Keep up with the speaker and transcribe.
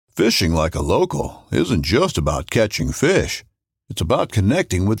Fishing like a local isn't just about catching fish. It's about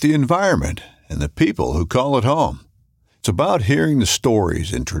connecting with the environment and the people who call it home. It's about hearing the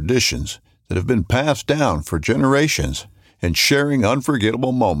stories and traditions that have been passed down for generations and sharing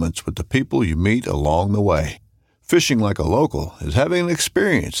unforgettable moments with the people you meet along the way. Fishing like a local is having an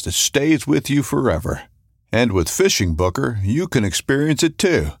experience that stays with you forever. And with Fishing Booker, you can experience it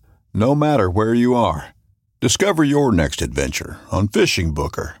too, no matter where you are. Discover your next adventure on Fishing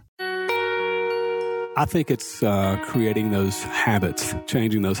Booker. I think it's creating those habits,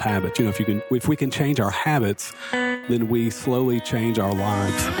 changing those habits. You know, if we can change our habits, then we slowly change our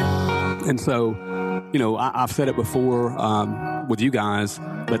lives. And so, you know, I've said it before with you guys,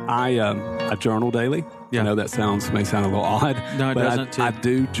 but I journal daily. Yeah. I know that may sound a little odd. No, it doesn't. I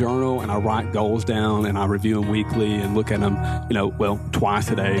do journal, and I write goals down, and I review them weekly and look at them, twice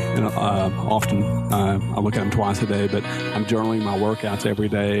a day. And often I look at them twice a day, but I'm journaling my workouts every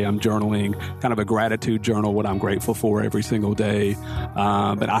day. I'm journaling kind of a gratitude journal, what I'm grateful for every single day.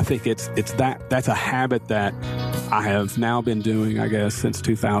 But I think that's a habit that I have now been doing, I guess, since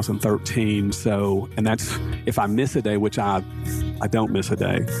 2013. So, and that's if I miss a day, which I don't miss a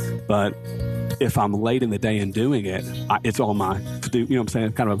day, but if I'm late in the day in doing it, it's on my to-do, you know what I'm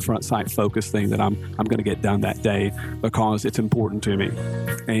saying, kind of a front sight focus thing that I'm going to get done that day because it's important to me.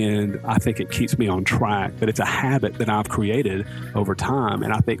 And I think it keeps me on track, but it's a habit that I've created over time.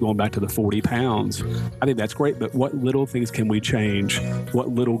 And I think going back to the 40 pounds, I think that's great, but what little things can we change? What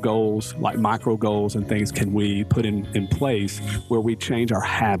little goals, like micro goals and things can we put in place where we change our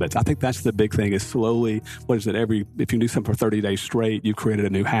habits? I think that's the big thing is slowly, if you do something for 30 days straight, you've created a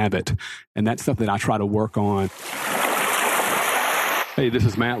new habit. And that's something I try to work on. Hey, this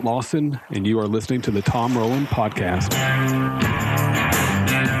is Matt Lawson, and you are listening to the Tom Rowland Podcast.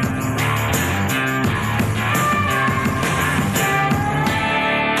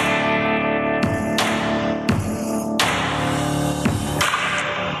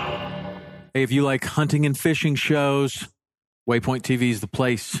 Hey, if you like hunting and fishing shows, Waypoint TV is the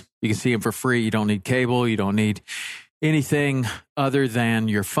place. You can see them for free. You don't need cable. You don't need anything other than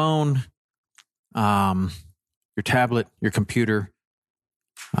your phone, your tablet, your computer,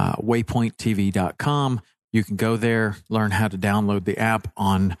 waypointtv.com. You can go there, learn how to download the app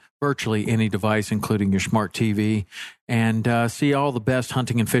on virtually any device, including your smart TV, and see all the best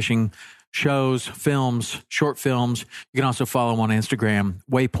hunting and fishing shows, films, short films. You can also follow them on Instagram,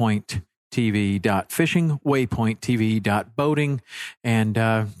 waypointtv.fishing, waypointtv.boating, and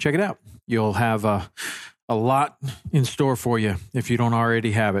check it out. You'll have a lot in store for you if you don't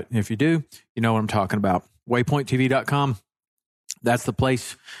already have it. If you do, you know what I'm talking about. waypointtv.com. That's the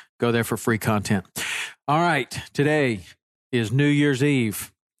place. Go there for free content. All right. Today is New Year's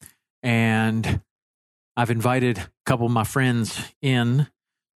Eve, and I've invited a couple of my friends in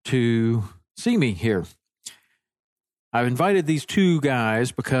to see me here. I've invited these two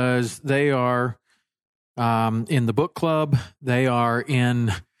guys because they are in the book club. They are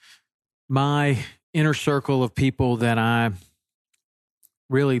in my inner circle of people that I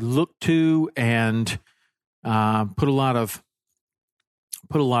really look to and put a lot of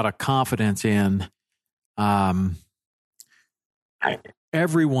confidence in.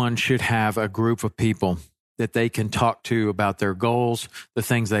 Everyone should have a group of people that they can talk to about their goals, the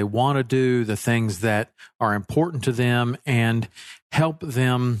things they want to do, the things that are important to them, and help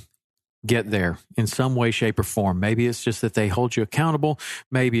them get there in some way, shape, or form. Maybe it's just that they hold you accountable.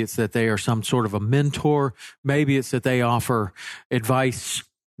 Maybe it's that they are some sort of a mentor. Maybe it's that they offer advice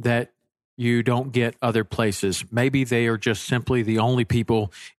that you don't get other places. Maybe they are just simply the only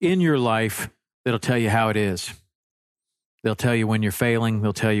people in your life that'll tell you how it is. They'll tell you when you're failing.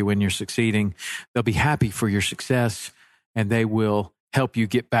 They'll tell you when you're succeeding. They'll be happy for your success, and they will help you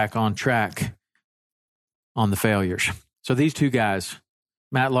get back on track on the failures. So these two guys,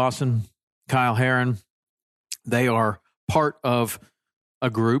 Matt Lawson, Kyle Herron, they are part of a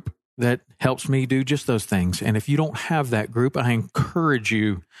group that helps me do just those things. And if you don't have that group, I encourage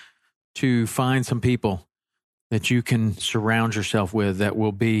you to find some people that you can surround yourself with that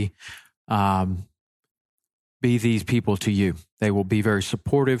will be these people to you. They will be very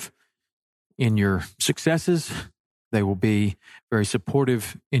supportive in your successes. They will be very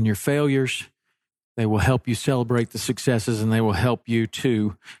supportive in your failures. They will help you celebrate the successes, and they will help you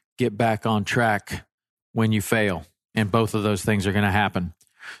to get back on track when you fail. And both of those things are going to happen.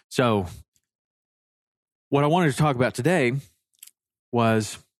 So what I wanted to talk about today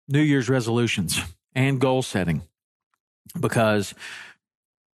was New Year's resolutions and goal setting, because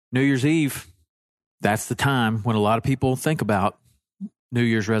New Year's Eve, that's the time when a lot of people think about New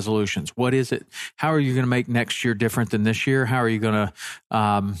Year's resolutions. What is it? How are you going to make next year different than this year? How are you going to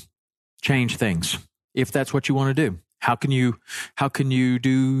change things if that's what you want to do? How can you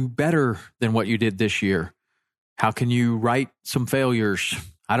do better than what you did this year? How can you right some failures?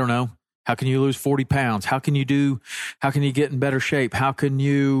 I don't know. How can you lose 40 pounds? How can you get in better shape? How can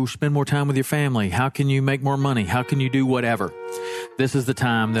you spend more time with your family? How can you make more money? How can you do whatever? This is the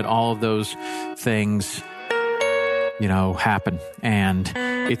time that all of those things, happen. And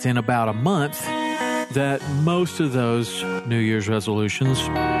it's in about a month that most of those New Year's resolutions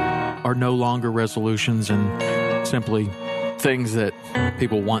are no longer resolutions and simply things that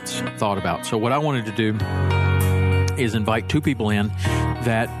people once thought about. So what I wanted to do is invite two people in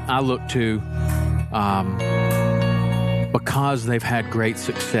that I look to because they've had great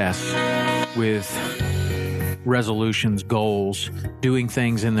success with resolutions, goals, doing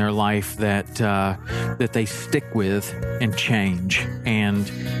things in their life that they stick with and change, and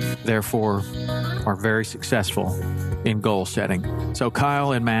therefore are very successful in goal setting. So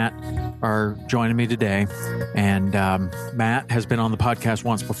Kyle and Matt are joining me today, and Matt has been on the podcast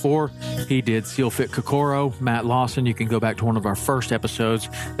once before. He did Seal Fit Kokoro. Matt Lawson, you can go back to one of our first episodes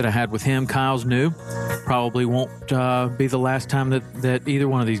that I had with him. Kyle's new. Probably won't be the last time that either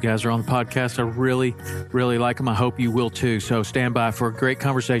one of these guys are on the podcast. I really, really like them. I hope you will too. So stand by for a great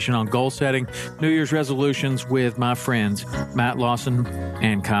conversation on goal setting, New Year's resolutions with my friends, Matt Lawson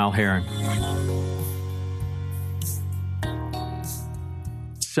and Kyle Herron.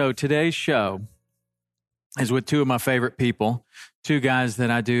 So today's show is with two of my favorite people, two guys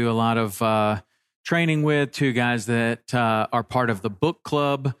that I do a lot of training with, two guys that are part of the book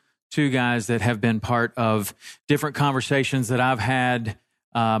club, two guys that have been part of different conversations that I've had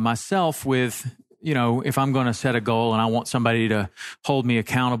myself with, if I'm going to set a goal and I want somebody to hold me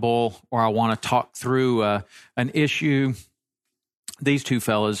accountable or I want to talk through an issue. These two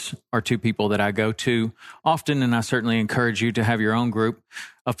fellas are two people that I go to often, and I certainly encourage you to have your own group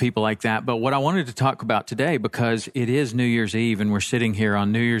of people like that. But what I wanted to talk about today, because it is New Year's Eve, and we're sitting here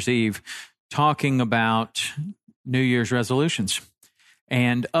on New Year's Eve talking about New Year's resolutions.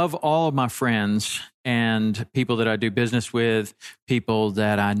 And of all of my friends and people that I do business with, people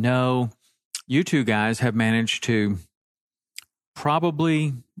that I know, you two guys have managed to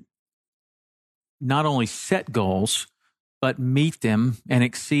probably not only set goals, but meet them and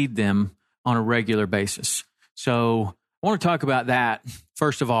exceed them on a regular basis. So I want to talk about that.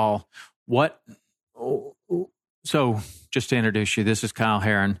 First of all, so just to introduce you, this is Kyle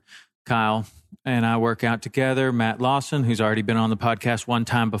Herron. Kyle and I work out together. Matt Lawson, who's already been on the podcast one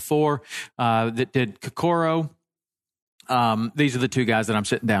time before, that did Kokoro. These are the two guys that I'm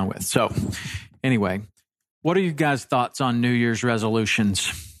sitting down with. So anyway, what are you guys' thoughts on New Year's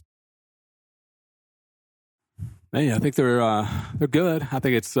resolutions? Hey, I think they're good. I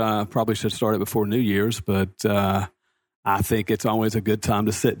think it's probably should start it before New Year's, but I think it's always a good time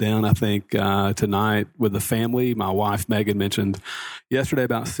to sit down. I think tonight with the family, my wife Megan mentioned yesterday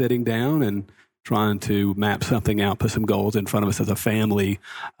about sitting down and trying to map something out, put some goals in front of us as a family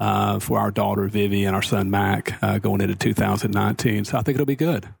for our daughter Vivi and our son Mac going into 2019. So I think it'll be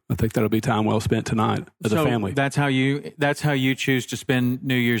good. I think that'll be time well spent tonight as a family. That's how you choose to spend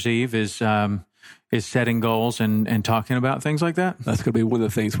New Year's Eve is setting goals and talking about things like that? That's going to be one of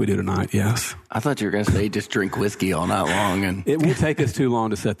the things we do tonight, yes. I thought you were going to say just drink whiskey all night long. And it won't take us too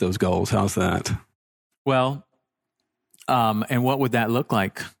long to set those goals. How's that? Well, and what would that look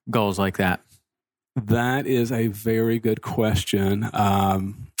like, goals like that? That is a very good question.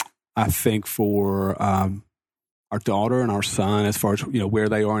 I think for our daughter and our son, as far as where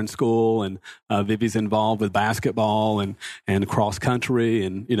they are in school, and Vivi's involved with basketball and cross country,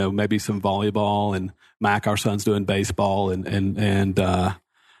 and maybe some volleyball, and Mac, our son's doing baseball and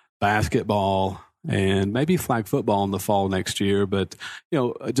basketball, and maybe flag football in the fall next year. But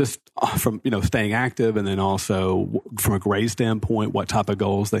just from staying active, and then also from a grade standpoint, what type of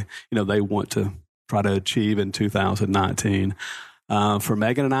goals they want to try to achieve in 2019. For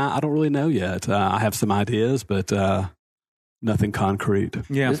Megan and I don't really know yet. I have some ideas, but nothing concrete.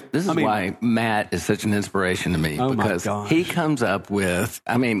 Yeah, this is why Matt is such an inspiration to me, because he comes up with,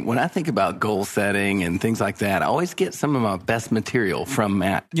 when I think about goal setting and things like that, I always get some of my best material from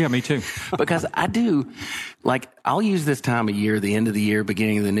Matt. Yeah, me too. Because I do, I'll use this time of year, the end of the year,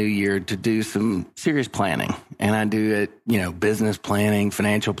 beginning of the new year, to do some serious planning. And I do it, business planning,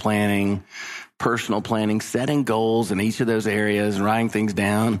 financial planning, personal planning, setting goals in each of those areas and writing things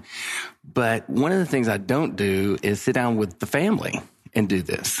down. But one of the things I don't do is sit down with the family and do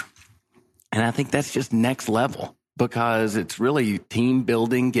this. And I think that's just next level, because it's really team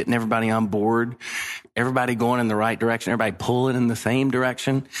building, getting everybody on board, everybody going in the right direction, everybody pulling in the same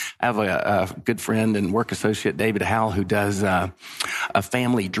direction. I have a good friend and work associate, David Howell, who does a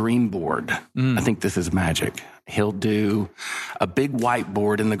family dream board. I think this is magic. He'll do a big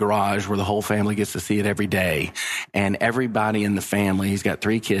whiteboard in the garage where the whole family gets to see it every day. And everybody in the family, he's got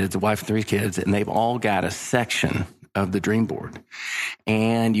 3 kids, a wife and 3 kids, and they've all got a section of the dream board.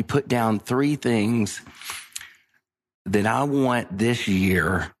 And you put down 3 things that I want this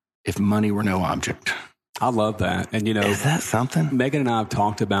year if money were no object. I love that. And, is that something? Megan and I have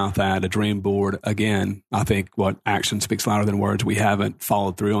talked about that, a dream board. Again, I think what action speaks louder than words. We haven't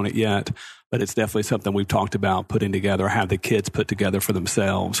followed through on it yet, but it's definitely something we've talked about putting together, have the kids put together for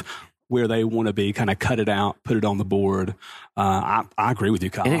themselves where they want to be, kind of cut it out, put it on the board. I agree with you,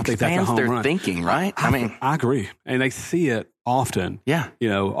 Kyle. It I think that's a expands home their run. thinking, right? I agree. And they see it often. Yeah.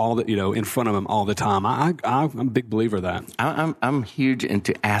 In front of them all the time. I'm a big believer of that. I'm huge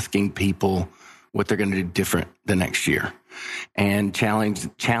into asking people what they're going to do different the next year and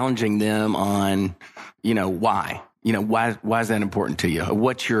challenging them on, why. Why is that important to you?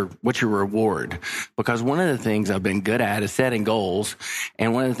 What's your reward? Because one of the things I've been good at is setting goals.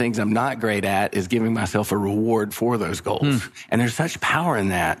 And one of the things I'm not great at is giving myself a reward for those goals. And there's such power in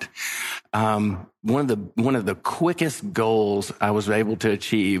that. One of the quickest goals I was able to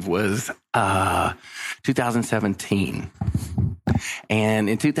achieve was 2017. And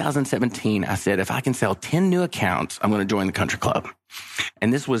in 2017, I said, if I can sell 10 new accounts, I'm going to join the country club.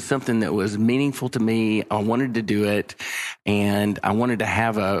 And this was something that was meaningful to me. I wanted to do it, and I wanted to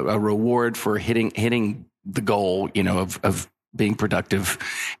have a reward for hitting the goal, of being productive.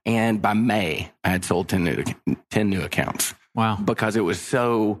 And by May, I had sold 10 new accounts. Wow. Because I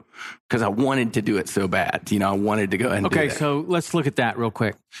wanted to do it so bad. I wanted to go and do it. Okay, so let's look at that real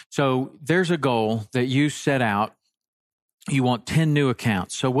quick. So there's a goal that you set out. You want 10 new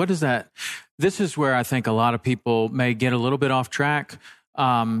accounts. So what is that? This is where I think a lot of people may get a little bit off track.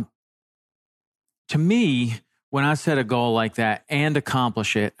 To me, when I set a goal like that and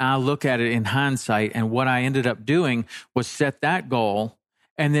accomplish it, I look at it in hindsight, and what I ended up doing was set that goal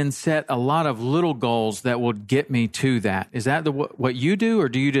and then set a lot of little goals that would get me to that. Is that what you do, or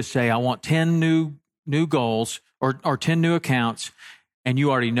do you just say, I want 10 new goals or 10 new accounts, and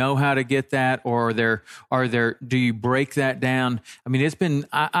you already know how to get that, or do you break that down? I mean,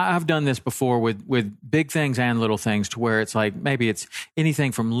 I've done this before with big things and little things, to where it's like, maybe it's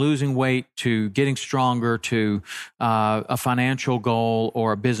anything from losing weight to getting stronger to a financial goal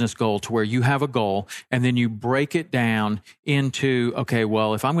or a business goal, to where you have a goal and then you break it down into, okay,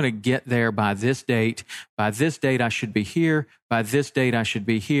 well, if I'm going to get there by this date I should be here, by this date I should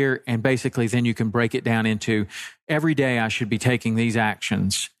be here. And basically then you can break it down into every day I should be taking these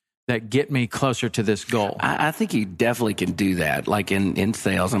actions that get me closer to this goal. I think you definitely can do that. Like in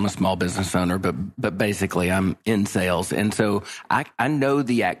sales, I'm a small business owner, but basically I'm in sales. And so I know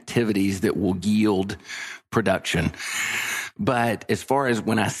the activities that will yield production. But as far as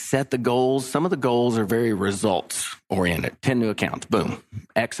when I set the goals, some of the goals are very results oriented. 10 new accounts, boom.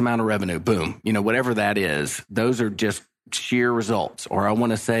 X amount of revenue, boom. Whatever that is, those are just sheer results. Or I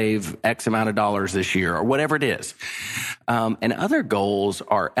want to save X amount of dollars this year, or whatever it is. And other goals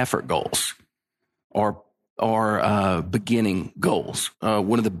are effort goals or beginning goals.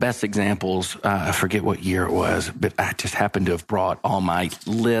 One of the best examples, I forget what year it was, but I just happened to have brought all my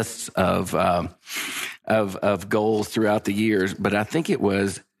lists of goals throughout the years. But I think it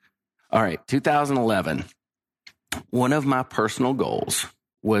was, 2011. One of my personal goals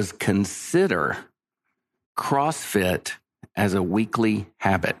was consider CrossFit as a weekly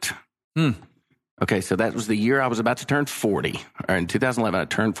habit. Okay, so that was the year I was about to turn 40. Or in 2011, I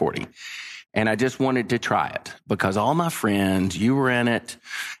turned 40. And I just wanted to try it because all my friends, you were in it,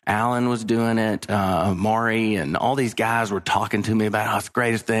 Alan was doing it, Maury, and all these guys were talking to me about how it's the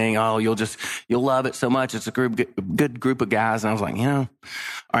greatest thing. Oh, you'll love it so much. It's a good group of guys. And I was like, all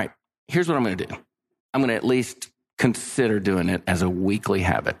right, here's what I'm going to do. I'm going to at least consider doing it as a weekly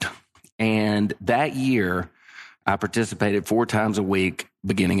habit. And that year, I participated 4 times a week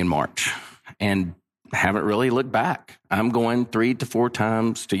beginning in March, and haven't really looked back. I'm going 3 to 4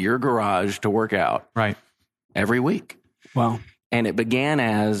 times to your garage to work out. Right. Every week. Wow. And it began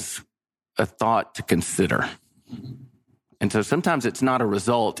as a thought to consider. And so sometimes it's not a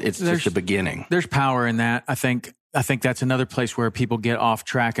result, it's just a beginning. There's power in that. I think that's another place where people get off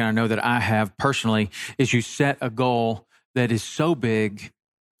track, and I know that I have personally, is you set a goal that is so big,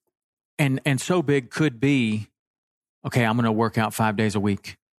 and so big could be, okay, I'm going to work out 5 days a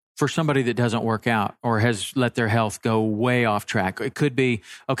week. For somebody that doesn't work out or has let their health go way off track, it could be,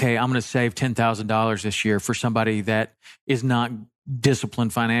 okay, I'm going to save $10,000 this year for somebody that is not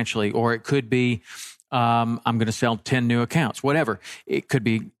disciplined financially. Or it could be, I'm going to sell 10 new accounts, whatever. It could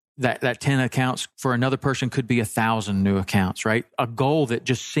be that 10 accounts for another person could be 1,000 new accounts, right? A goal that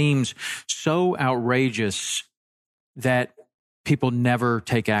just seems so outrageous that people never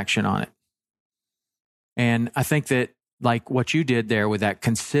take action on it. And I think that like what you did there with that,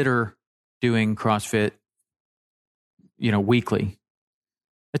 consider doing CrossFit, weekly.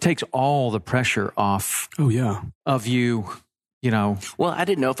 It takes all the pressure off. Oh yeah. Of you, Well, I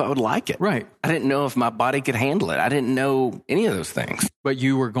didn't know if I would like it. Right. I didn't know if my body could handle it. I didn't know any of those things. But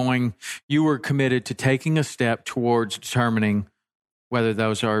you were committed to taking a step towards determining whether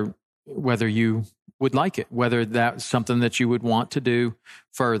you would like it, whether that's something that you would want to do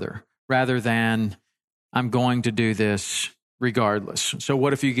further, rather than I'm going to do this regardless. So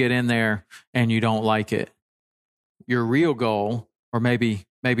what if you get in there and you don't like it? Your real goal, or maybe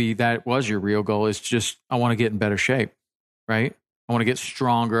that was your real goal, is just, I want to get in better shape, right? I want to get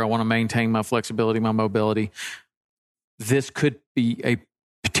stronger. I want to maintain my flexibility, my mobility. This could be a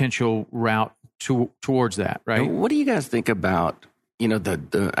potential route towards that, right? What do you guys think about,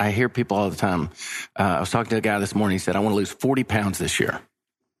 I hear people all the time. I was talking to a guy this morning. He said, I want to lose 40 pounds this year.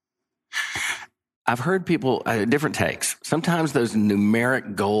 I've heard people, different takes. Sometimes those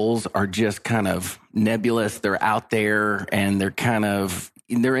numeric goals are just kind of nebulous. They're out there and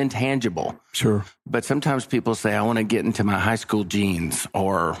they're intangible. Sure. But sometimes people say, I want to get into my high school jeans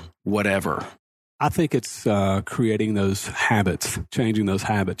or whatever. I think it's creating those habits, changing those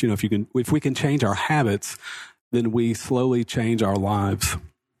habits. If we can change our habits, then we slowly change our lives.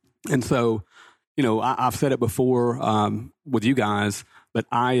 And so, I've said it before with you guys, but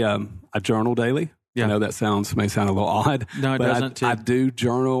I journal daily. Yeah. I know that may sound a little odd. No, it doesn't. I do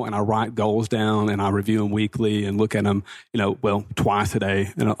journal, and I write goals down, and I review them weekly and look at them, twice a day.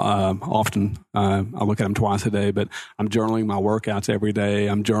 And often I look at them twice a day, but I'm journaling my workouts every day.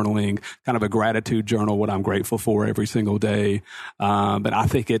 I'm journaling kind of a gratitude journal, what I'm grateful for every single day. But I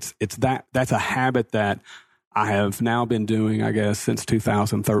think that's a habit that I have now been doing, I guess, since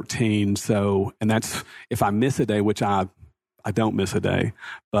 2013. So, and that's, if I miss a day, which I don't miss a day,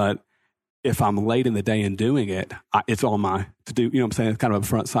 but if I'm late in the day in doing it, it's on my to do. I'm saying? It's kind of a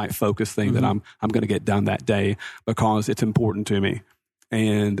front sight focus thing that I'm going to get done that day because it's important to me.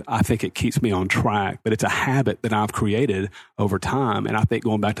 And I think it keeps me on track, but it's a habit that I've created over time. And I think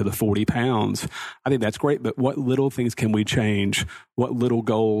going back to the 40 pounds, I think that's great. But what little things can we change? What little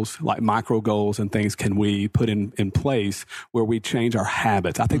goals, like micro goals and things, can we put in place where we change our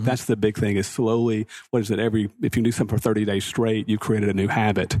habits? I think that's the big thing, is slowly, if you can do something for 30 days straight, you've created a new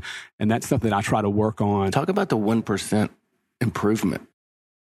habit. And that's something I try to work on. Talk about the 1% improvement.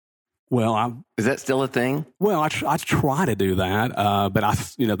 Well, is that still a thing? Well, I try to do that, but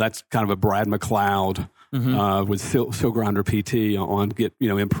that's kind of a Brad McLeod with Seal Grinder PT on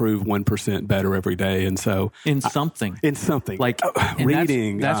improve 1% better every day, and so in something like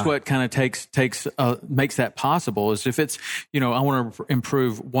reading. That's what kind of makes that possible. Is if it's I want to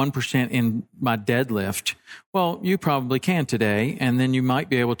improve 1% in my deadlift. Well, you probably can today, and then you might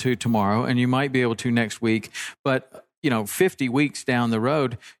be able to tomorrow, and you might be able to next week, but 50 weeks down the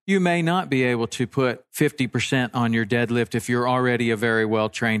road, you may not be able to put 50% on your deadlift if you're already a very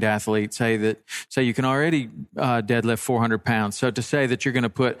well-trained athlete. Say you can already deadlift 400 pounds. So to say that you're going to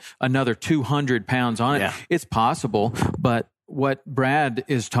put another 200 pounds on it, it's possible. But what Brad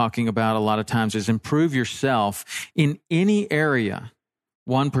is talking about a lot of times is improve yourself in any area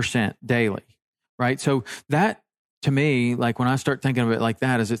 1% daily, right? So that, to me, like when I start thinking of it like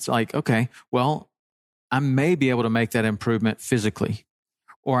that, is it's like, okay, well, I may be able to make that improvement physically,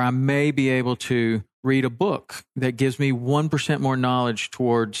 or I may be able to read a book that gives me 1% more knowledge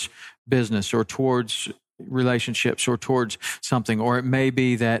towards business or towards relationships or towards something. Or it may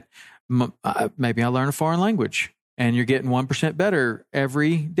be that maybe I learn a foreign language and you're getting 1% better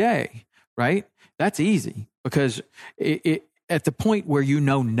every day, right? That's easy because at the point where you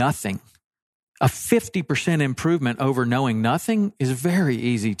know nothing, a 50% improvement over knowing nothing is very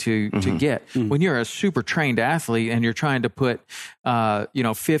easy to get. When you're a super trained athlete and you're trying to put,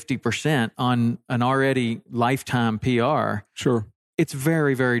 50% on an already lifetime PR, sure, it's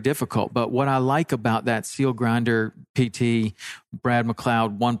very, very difficult. But what I like about that Seal Grinder PT, Brad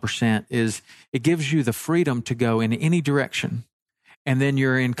McLeod 1% is it gives you the freedom to go in any direction. And then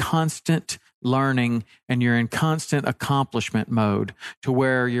you're in constant learning and you're in constant accomplishment mode to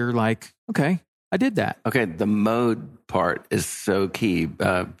where you're like, okay, I did that. Okay, the mode part is so key.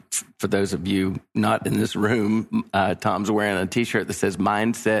 For those of you not in this room, Tom's wearing a T-shirt that says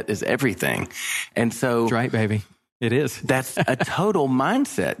 "Mindset is everything," and so that's right, baby. It is. That's a total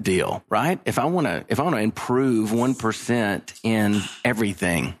mindset deal, right? If I want to improve 1% in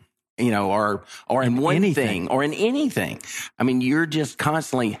everything, or in one anything. thing or in anything. I mean, you're just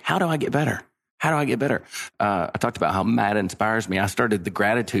constantly, how do I get better? How do I get better? I talked about how Matt inspires me. I started the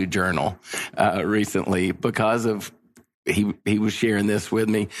gratitude journal recently because of he was sharing this with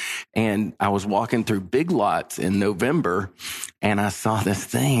me, and I was walking through Big Lots in November, and I saw this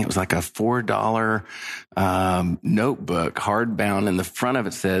thing. It was like a $4 notebook, hardbound, and the front of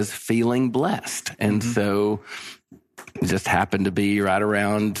it says "Feeling Blessed," and so. It just happened to be right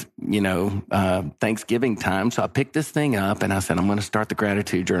around, Thanksgiving time. So I picked this thing up and I said, I'm going to start the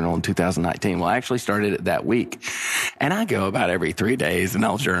gratitude journal in 2019. Well, I actually started it that week, and I go about every 3 days and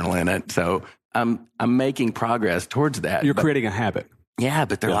I'll journal in it. So I'm making progress towards that. You're creating a habit. Yeah,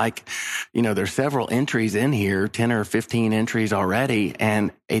 but they're like, there's several entries in here, 10 or 15 entries already.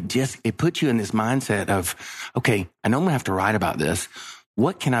 And it puts you in this mindset of, okay, I know I'm going to have to write about this.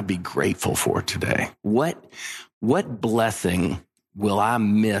 What can I be grateful for today? What blessing will I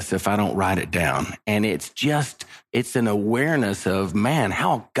miss if I don't write it down? And it's an awareness of, man,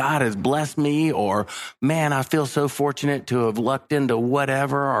 how God has blessed me, or man, I feel so fortunate to have lucked into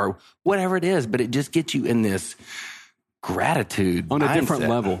whatever, or whatever it is. But it just gets you in this gratitude on a mindset. different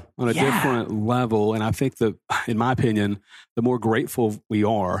level. And I think that, in my opinion, the more grateful we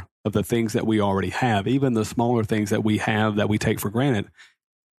are of the things that we already have, even the smaller things that we have that we take for granted,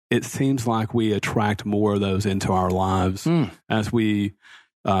 it seems like we attract more of those into our lives as we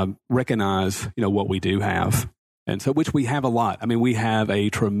recognize, what we do have. And so, which we have a lot. I mean, we have a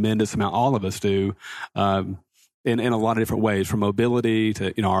tremendous amount, all of us do, in a lot of different ways, from mobility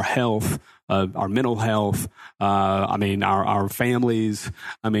to, our health, our mental health, our families.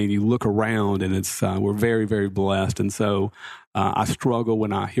 I mean, you look around and it's, we're very, very blessed. And so I struggle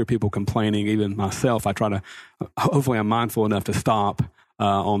when I hear people complaining, even myself. I try to, hopefully I'm mindful enough to stop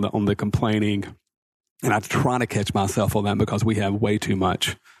on the complaining, and I try to catch myself on that, because we have way too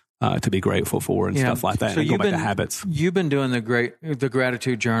much to be grateful for and stuff like that. So and go back to habits. You've been doing the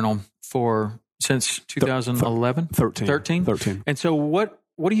gratitude journal since 2011? 13. And so what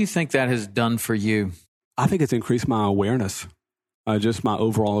do you think that has done for you? I think it's increased my awareness, just my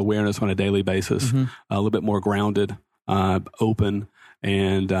overall awareness on a daily basis, a little bit more grounded, open,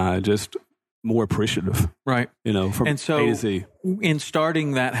 and just more appreciative. Right. From and so, A to Z. In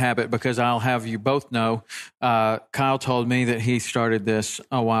starting that habit, because I'll have you both know, Kyle told me that he started this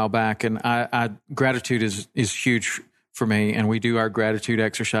a while back, and I gratitude is huge for me, and we do our gratitude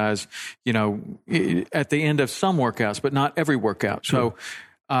exercise, at the end of some workouts, but not every workout. Sure.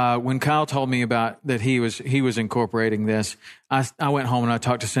 So when Kyle told me about that he was incorporating this, I went home and I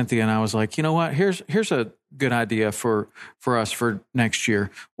talked to Cynthia, and I was like, you know what, here's a good idea for us for next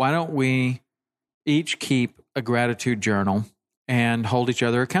year. Why don't we each keep a gratitude journal and hold each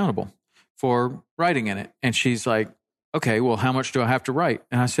other accountable for writing in it? And she's like, okay, well, how much do I have to write?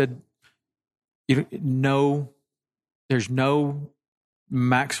 And I said, there's no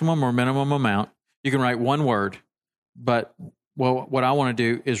maximum or minimum amount. You can write one word, but what I want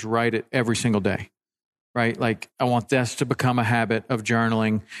to do is write it every single day, right? Like, I want this to become a habit of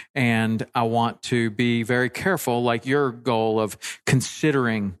journaling, and I want to be very careful, like your goal of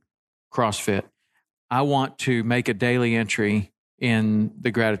considering CrossFit. I want to make a daily entry in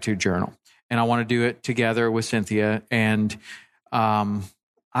the gratitude journal, and I want to do it together with Cynthia. And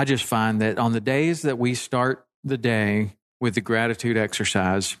I just find that on the days that we start the day with the gratitude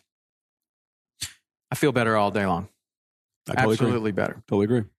exercise, I feel better all day long. I totally Absolutely agree. Better. Totally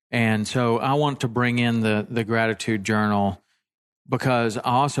agree. And so I want to bring in the gratitude journal, because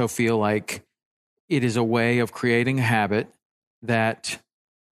I also feel like it is a way of creating a habit that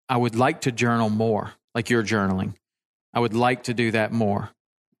I would like to journal more, like you're journaling. I would like to do that more.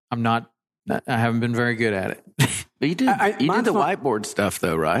 I haven't been very good at it. But you did the whiteboard stuff,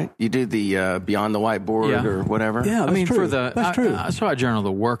 though, right? You do the Beyond the Whiteboard or whatever. Yeah, that's true. That's true. So I journal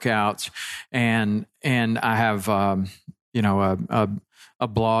the workouts, and I have a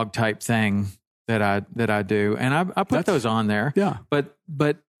blog type thing that I do, and I put those on there. Yeah, but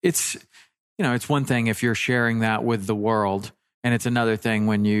it's it's one thing if you're sharing that with the world, and it's another thing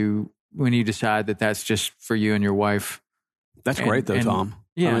when you decide that that's just for you and your wife. That's great, though, Tom.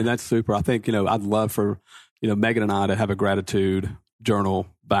 Yeah, I mean, that's super. I think I'd love for Megan and I to have a gratitude journal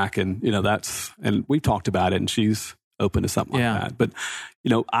back, and and we've talked about it, and she's open to something like that. But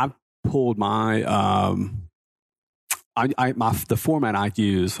I pulled my the format I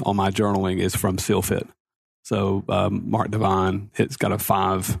use on my journaling is from SEALFIT. So Mark Divine, it's got a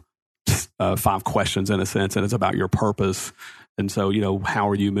five questions in a sense, and it's about your purpose. And so how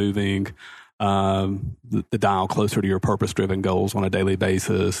are you moving? the dial closer to your purpose-driven goals on a daily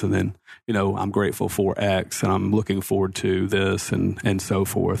basis. And then, I'm grateful for X and I'm looking forward to this and so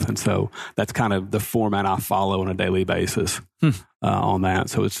forth. And so that's kind of the format I follow on a daily basis on that.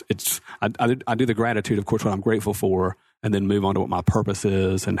 So I do the gratitude, of course, what I'm grateful for, and then move on to what my purpose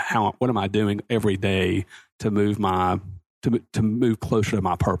is and what am I doing every day to move to move closer to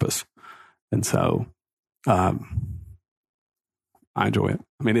my purpose. And so, I enjoy it.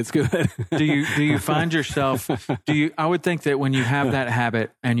 I mean, it's good. Do you find yourself, I would think that when you have that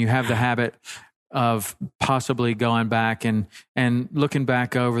habit and you have the habit of possibly going back and looking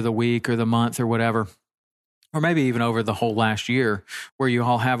back over the week or the month or whatever, or maybe even over the whole last year, where you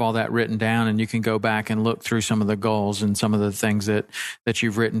all have all that written down and you can go back and look through some of the goals and some of the things that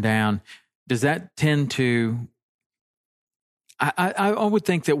you've written down, does that tend to, I would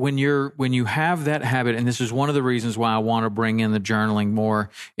think that when you have that habit, and this is one of the reasons why I want to bring in the journaling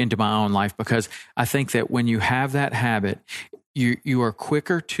more into my own life, because I think that when you have that habit, you are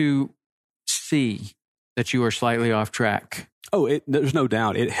quicker to see that you are slightly off track. Oh, there's no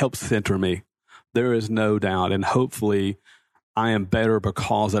doubt. It helps center me. There is no doubt. And hopefully I am better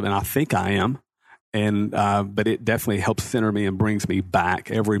because of it. And I think I am. And, but it definitely helps center me and brings me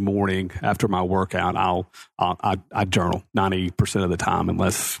back every morning after my workout. I journal 90% of the time,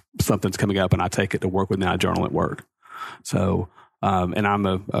 unless something's coming up and I take it to work with me. I journal at work. So, and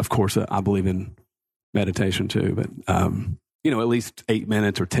of course, I believe in meditation too, but, at least 8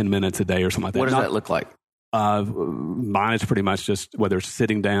 minutes or 10 minutes a day or something like that. What does that look like? Mine is pretty much just whether it's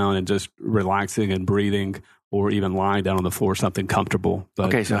sitting down and just relaxing and breathing, or even lying down on the floor, something comfortable. But,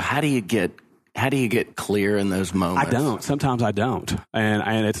 okay. So how do you get clear in those moments? I don't. Sometimes I don't.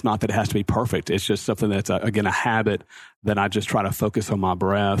 And it's not that it has to be perfect. It's just something that's, again, a habit that I just try to focus on my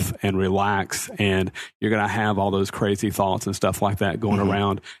breath and relax. And you're going to have all those crazy thoughts and stuff like that going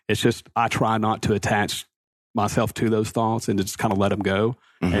around. It's just, I try not to attach myself to those thoughts and to just kind of let them go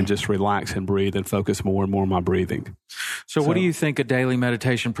and just relax and breathe and focus more and more on my breathing. So what do you think a daily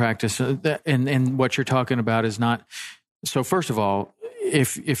meditation practice, and what you're talking about is not, so first of all,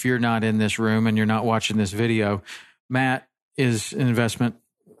 if you're not in this room and you're not watching this video, Matt is an investment.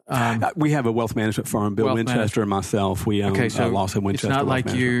 We have a wealth management firm, Bill Winchester and myself. We own Lawson Winchester.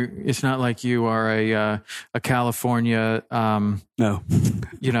 It's not like you are a California, no,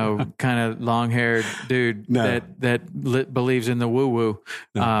 kind of long-haired dude that believes in the woo-woo.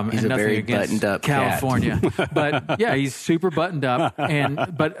 No. He's and a nothing very against buttoned-up California, but yeah, he's super buttoned up.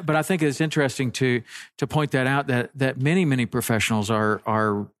 But I think it's interesting to point that out that many professionals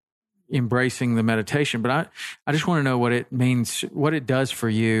are embracing the meditation, but I just want to know what it means, what it does for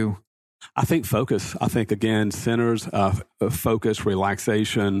you. I think focus. I think, again, centers, focus,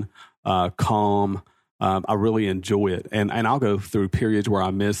 relaxation, calm. I really enjoy it. And I'll go through periods where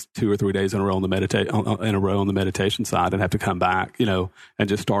I miss 2 or 3 days in a row on the meditation side and have to come back, and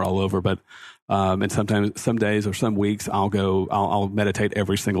just start all over. But, and sometimes some days or some weeks I'll meditate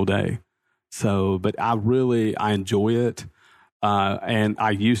every single day. So, but I enjoy it. And I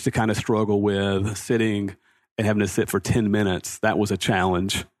used to kind of struggle with sitting and having to sit for 10 minutes. That was a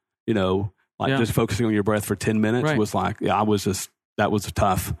challenge, just focusing on your breath for 10 minutes was like, that was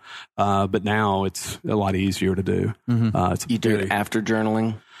tough. But now it's a lot easier to do. You do it after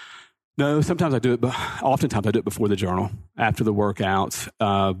journaling? No, sometimes I do it, but oftentimes I do it before the journal. After the workouts,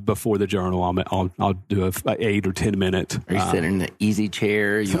 before the journal, I'll do a 8 or 10 minute. Are you sitting in the easy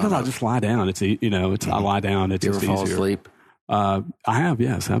chair? Sometimes I'll just lie down. I lie down. It's you ever fall easier. asleep? I have,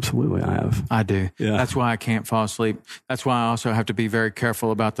 yes, absolutely. I have. I do. Yeah. That's why I can't fall asleep. That's why I also have to be very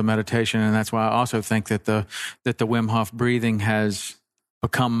careful about the meditation. And that's why I also think that the Wim Hof breathing has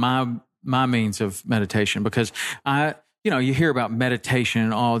become my means of meditation, because you hear about meditation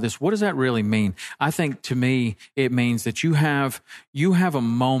and all this. What does that really mean? I think, to me, it means that you have a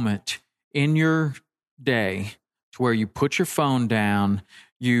moment in your day to where you put your phone down.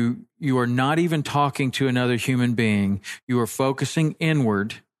 You are not even talking to another human being. You are focusing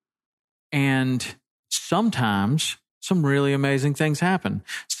inward, and sometimes some really amazing things happen.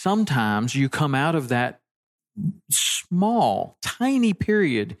 Sometimes you come out of that small, tiny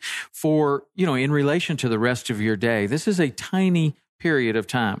period for, in relation to the rest of your day. This is a tiny period of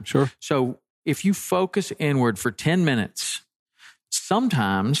time. Sure. So if you focus inward for 10 minutes,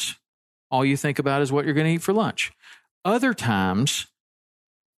 sometimes all you think about is what you're going to eat for lunch. Other times,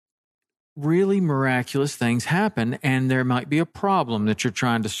 really miraculous things happen, and there might be a problem that you're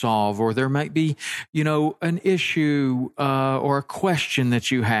trying to solve, or there might be, an issue or a question that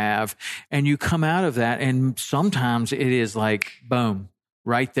you have, and you come out of that, and sometimes it is like, boom,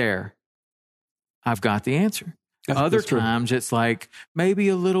 right there, I've got the answer. Other times it's like maybe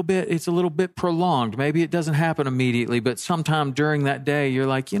it's a little bit prolonged. Maybe it doesn't happen immediately, but sometime during that day, you're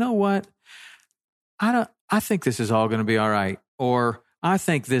like, you know what? I think this is all going to be all right. Or I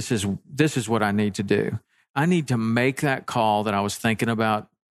think this is what I need to do. I need to make that call that I was thinking about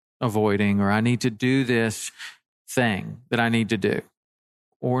avoiding, or I need to do this thing that I need to do,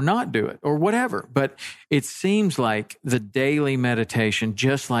 or not do it, or whatever. But it seems like the daily meditation,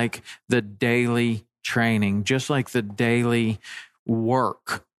 just like the daily training, just like the daily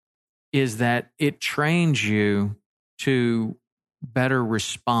work, is that it trains you to better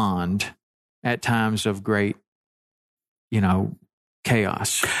respond at times of great,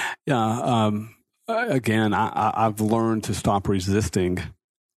 chaos. Yeah. Again, I've learned to stop resisting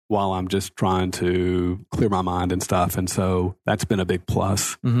while I'm just trying to clear my mind and stuff. And so that's been a big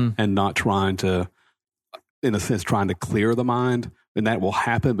plus. And not trying to, in a sense, trying to clear the mind. And that will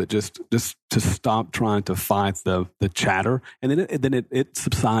happen, but just to stop trying to fight the chatter. And then it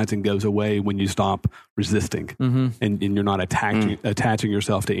subsides and goes away when you stop resisting. And you're not attaching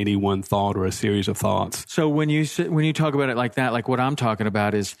yourself to any one thought or a series of thoughts. So when you talk about it like that, like what I'm talking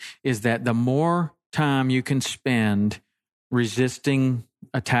about is that the more time you can spend resisting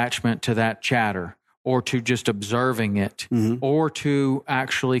attachment to that chatter, or to just observing it, or to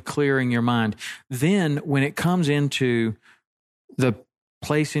actually clearing your mind, then when it comes into the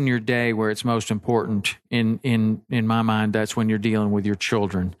place in your day where it's most important, in my mind, that's when you're dealing with your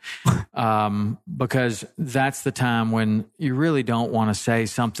children, because that's the time when you really don't want to say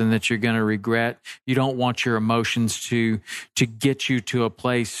something that you're going to regret. You don't want your emotions to get you to a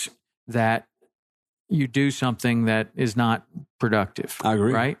place that you do something that is not productive. I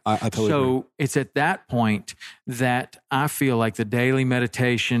agree. Right? I totally agree. So it's at that point that I feel like the daily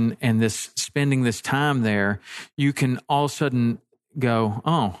meditation and this spending this time there, you can all of a sudden go,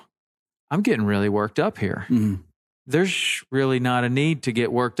 oh, I'm getting really worked up here. There's really not a need to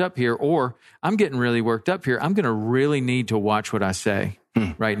get worked up here, or I'm getting really worked up here. I'm going to really need to watch what I say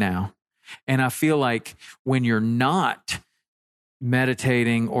right now. And I feel like when you're not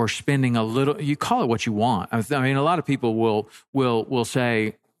meditating or spending a little, you call it what you want. I mean, a lot of people will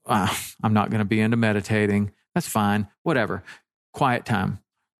say, I'm not going to be into meditating. That's fine. Whatever. Quiet time.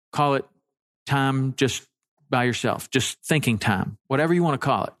 Call it time just by yourself, just thinking time, whatever you want to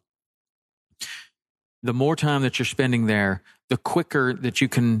call it. The more time that you're spending there, the quicker that you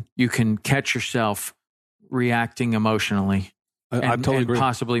can catch yourself reacting emotionally. I totally agree.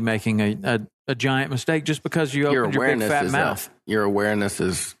 Possibly making a giant mistake just because you opened your big fat mouth. Your awareness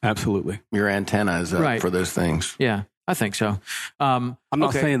is absolutely, your antenna is up for those things. Yeah, I think so. I'm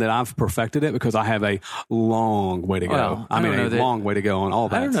not saying that I've perfected it, because I have a long way to go. Well, long way to go on all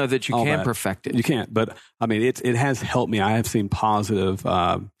that. I don't know that you can perfect it. You can't, but I mean, it has helped me. I have seen positive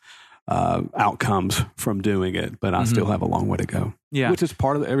outcomes from doing it, but I still have a long way to go. Yeah, which is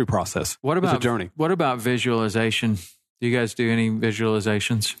part of every process. What about it's a journey? What about visualization? Do you guys do any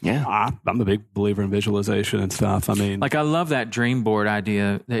visualizations? Yeah. I'm a big believer in visualization and stuff. I mean, like, I love that dream board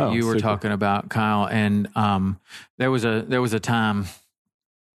idea that you were talking about, Kyle. And there was a time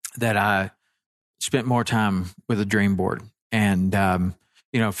that I spent more time with a dream board. And,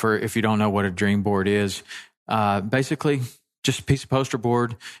 if you don't know what a dream board is, basically just a piece of poster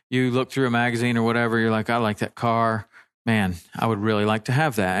board. You look through a magazine or whatever, you're like, I like that car. Man, I would really like to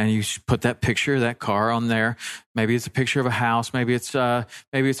have that. And you put that picture of that car on there. Maybe it's a picture of a house. Maybe it's a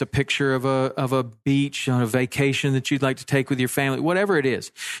picture of a beach on a vacation that you'd like to take with your family. Whatever it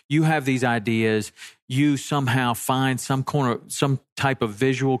is, you have these ideas. You somehow find some type of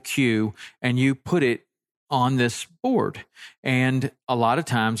visual cue, and you put it on this board. And a lot of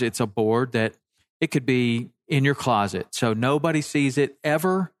times, it's a board that it could be in your closet, so nobody sees it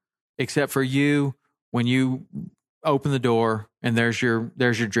ever except for you when you open the door, and there's your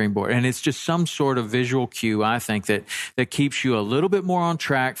dream board. And it's just some sort of visual cue, I think, that keeps you a little bit more on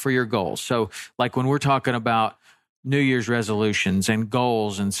track for your goals. So like when we're talking about New Year's resolutions and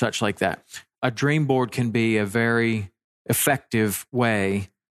goals and such like that, a dream board can be a very effective way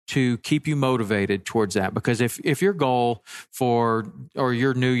to keep you motivated towards that. Because if your goal or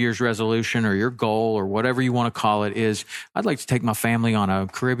your New Year's resolution or your goal or whatever you want to call it is, I'd like to take my family on a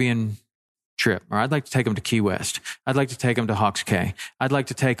Caribbean trip, or I'd like to take them to Key West. I'd like to take them to Hawks Cay. I'd like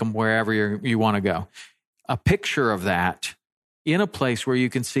to take them wherever you want to go. A picture of that in a place where you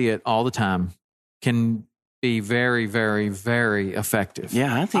can see it all the time can be very, very, very effective.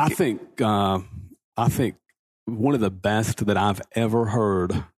 Yeah, I think one of the best that I've ever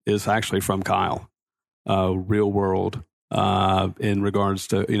heard is actually from Kyle, real world, in regards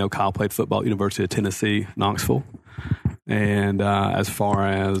to, Kyle played football at University of Tennessee, Knoxville. And as far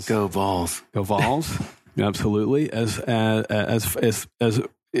as go Vols, Absolutely. As I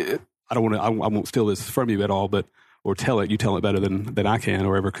don't want to. I won't steal this from you at all, but or tell it. You tell it better than I can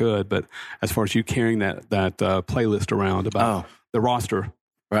or ever could. But as far as you carrying that playlist around about the roster,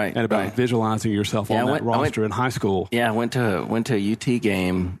 right, and about visualizing yourself on that roster in high school. Yeah, I went to a UT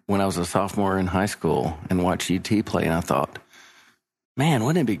game when I was a sophomore in high school and watched UT play, and I thought, man,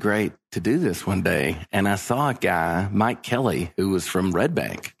 wouldn't it be great to do this one day? And I saw a guy, Mike Kelly, who was from Red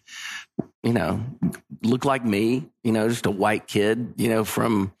Bank. Looked like me, just a white kid,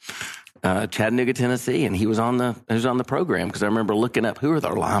 from Chattanooga, Tennessee, and he was on the program because I remember looking up who are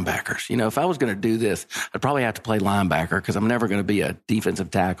their linebackers. If I was going to do this, I'd probably have to play linebacker because I'm never going to be a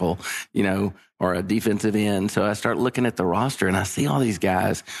defensive tackle, or a defensive end. So I start looking at the roster and I see all these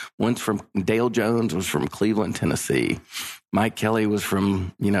guys. One's from Dale Jones was from Cleveland, Tennessee. Mike Kelly was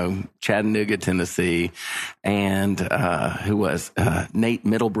from, Chattanooga, Tennessee. And Nate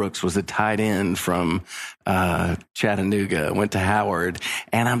Middlebrooks was a tight end from Chattanooga, went to Howard.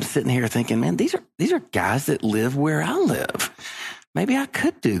 And I'm sitting here thinking, man, these are guys that live where I live. Maybe I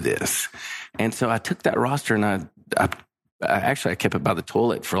could do this. And so I took that roster and I kept it by the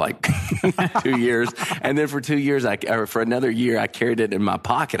toilet for like 2 years. And then for 2 years, for another year, I carried it in my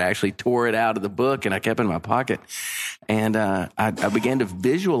pocket. I actually tore it out of the book and I kept it in my pocket. And I began to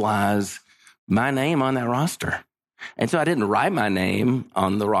visualize my name on that roster. And so I didn't write my name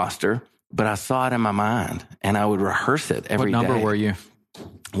on the roster, but I saw it in my mind and I would rehearse it every day. What number were you?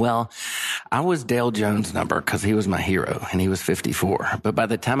 Well, I was Dale Jones' number because he was my hero and he was 54. But by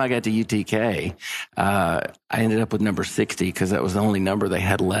the time I got to UTK, I ended up with number 60 because that was the only number they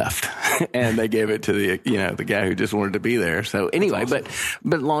had left. And they gave it to the guy who just wanted to be there. So anyway, awesome.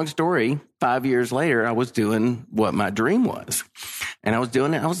 But long story, 5 years later, I was doing what my dream was. And I was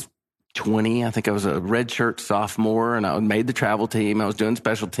doing it. I was 20. I think I was a redshirt sophomore and I made the travel team. I was doing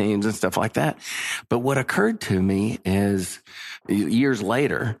special teams and stuff like that. But what occurred to me is years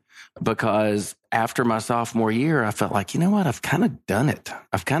later, because after my sophomore year, I felt like, you know what? I've kind of done it.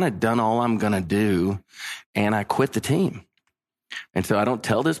 I've kind of done all I'm going to do. And I quit the team. And so I don't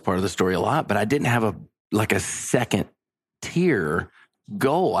tell this part of the story a lot, but I didn't have a second tier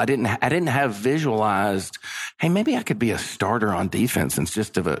goal. I didn't have visualized, hey, maybe I could be a starter on defense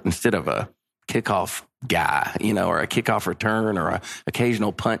instead of a kickoff guy, or a kickoff return or a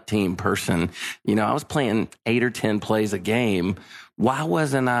occasional punt team person. I was playing 8 or 10 plays a game. Why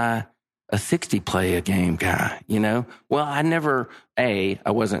wasn't I a 60 play a game guy? Well, I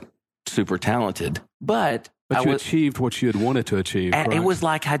wasn't super talented, but you achieved what you had wanted to achieve. Right? It was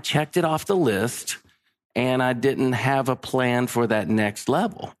like I checked it off the list and I didn't have a plan for that next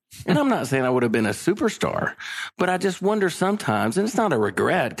level. And I'm not saying I would have been a superstar, but I just wonder sometimes, and it's not a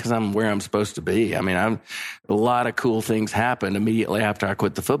regret because I'm where I'm supposed to be. I mean, a lot of cool things happened immediately after I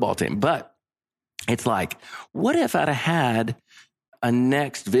quit the football team. But it's like, what if I'd have had a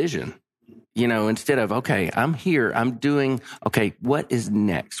next vision? Instead of, okay, I'm here, I'm doing, okay, what is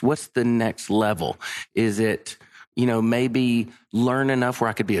next? What's the next level? Is it, maybe learn enough where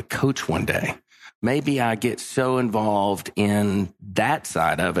I could be a coach one day? Maybe I get so involved in that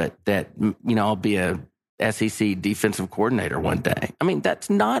side of it that, I'll be a SEC defensive coordinator one day. I mean, that's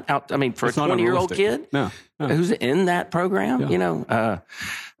not out. I mean, for a 20-year-old kid who's in that program,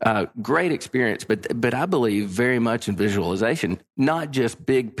 great experience. But I believe very much in visualization, not just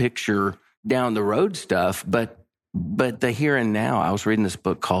big picture down the road stuff, but the here and now. I was reading this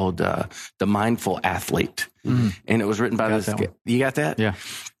book called The Mindful Athlete, and it was written by this. You got that? Yeah.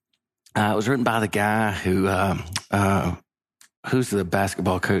 It was written by the guy who's the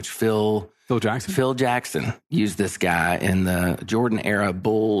basketball coach, Phil Jackson. Phil Jackson used this guy in the Jordan era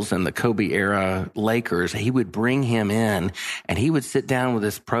Bulls and the Kobe era Lakers. He would bring him in and he would sit down with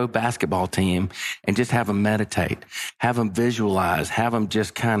this pro basketball team and just have them meditate, have them visualize, have them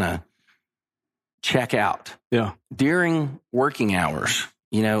just kind of check out. Yeah. During working hours.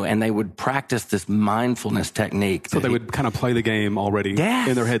 And they would practice this mindfulness technique. So they would kind of play the game already in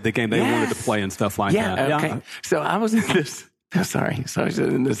their head, the game they wanted to play and stuff like that. Okay. Yeah. So I was in this,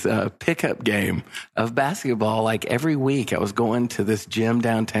 pickup game of basketball. Like every week I was going to this gym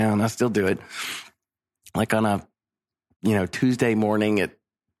downtown. I still do it. Like on a, Tuesday morning at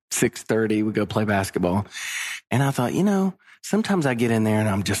 6:30, we go play basketball. And I thought, sometimes I get in there and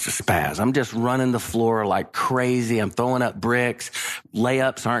I'm just a spaz. I'm just running the floor like crazy. I'm throwing up bricks.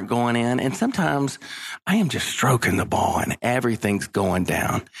 Layups aren't going in. And sometimes I am just stroking the ball and everything's going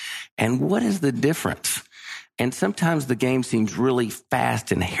down. And what is the difference? And sometimes the game seems really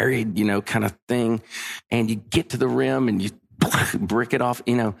fast and harried, kind of thing. And you get to the rim and you brick it off,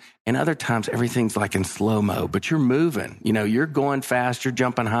 and other times everything's like in slow-mo, but you're moving, you're going fast, you're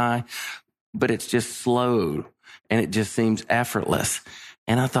jumping high. but it's just slow and it just seems effortless.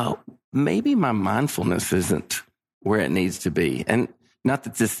 And I thought, maybe my mindfulness isn't where it needs to be. And not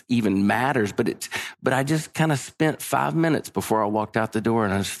that this even matters, but I just kind of spent 5 minutes before I walked out the door,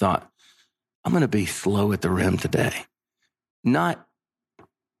 and I just thought, I'm going to be slow at the rim today. Not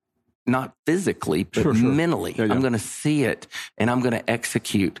physically, but mentally. Yeah. I'm going to see it and I'm going to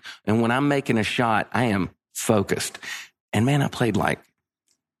execute. And when I'm making a shot, I am focused. And man, I played like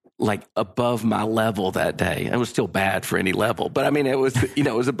above my level that day. It was still bad for any level, but I mean, it was,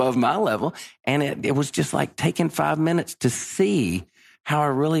 it was above my level. And it was just like taking 5 minutes to see how I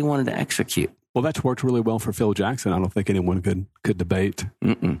really wanted to execute. Well, that's worked really well for Phil Jackson. I don't think anyone could debate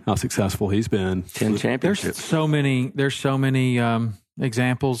how successful he's been. 10 championships. There's so many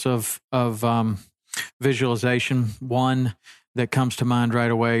examples of visualization. One that comes to mind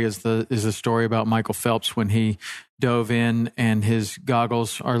right away is the story about Michael Phelps when he dove in and his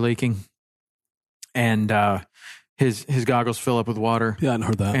goggles are leaking, and his goggles fill up with water. Yeah, I hadn't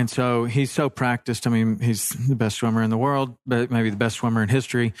heard that. And so he's so practiced. I mean, he's the best swimmer in the world, but maybe the best swimmer in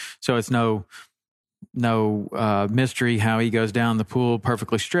history. So it's no mystery how he goes down the pool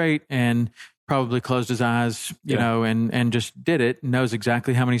perfectly straight and probably closed his eyes, you know, and just did it. Knows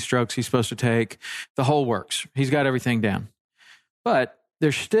exactly how many strokes he's supposed to take. The whole works. He's got everything down. But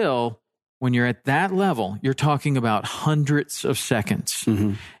there's still, when you're at that level, you're talking about hundreds of seconds.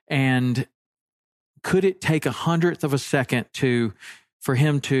 Mm-hmm. And could it take 100th of a second for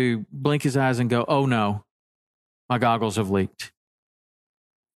him to blink his eyes and go, oh no, my goggles have leaked?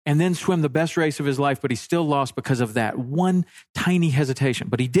 And then swim the best race of his life, but he still lost because of that one tiny hesitation.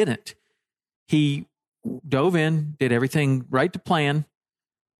 But he didn't. He dove in, did everything right to plan,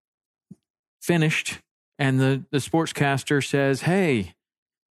 finished, and the sportscaster says, hey,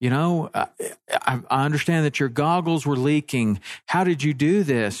 I understand that your goggles were leaking. How did you do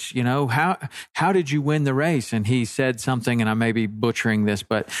this? How did you win the race? And he said something, and I may be butchering this,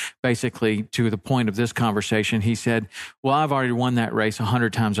 but basically to the point of this conversation, he said, well, I've already won that race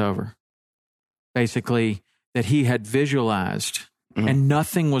 100 times over. Basically, that he had visualized and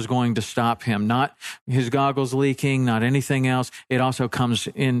nothing was going to stop him. Not his goggles leaking, not anything else. It also comes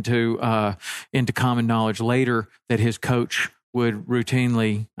into common knowledge later that his coach would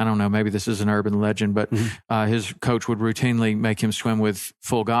routinely, I don't know, maybe this is an urban legend, but his coach would routinely make him swim with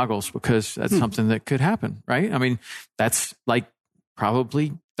full goggles because that's something that could happen, right? I mean, that's like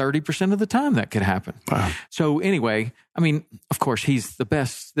probably 30% of the time that could happen. Wow. So anyway, I mean, of course, he's the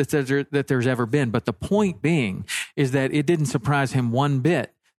best that there's ever been. But the point being is that it didn't surprise him one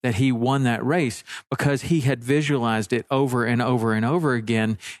bit that he won that race because he had visualized it over and over and over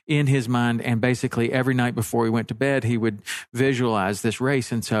again in his mind. And basically every night before he went to bed, he would visualize this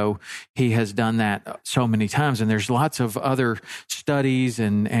race. And so he has done that so many times. And there's lots of other studies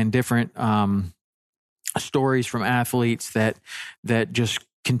and different stories from athletes that just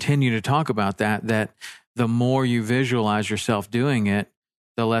continue to talk about that the more you visualize yourself doing it,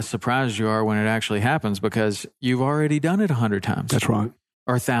 the less surprised you are when it actually happens because you've already done it 100 times. That's right.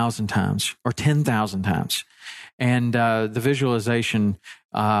 Or 1,000 times or 10,000 times. And the visualization,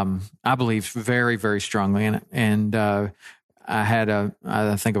 I believe very, very strongly in it. And I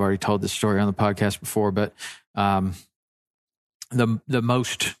think I've already told this story on the podcast before, but the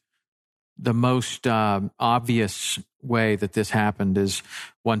most obvious way that this happened is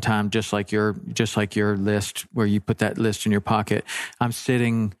one time, just like your list, where you put that list in your pocket. I'm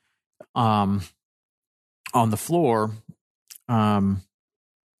sitting on the floor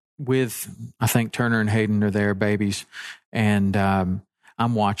with, I think Turner and Hayden are there, babies, and I'm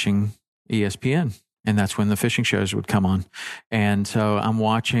watching ESPN, and that's when the fishing shows would come on. And so I'm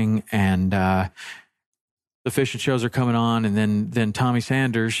watching, and the fishing shows are coming on, and then Tommy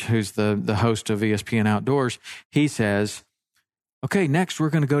Sanders, who's the host of ESPN Outdoors, he says, okay, next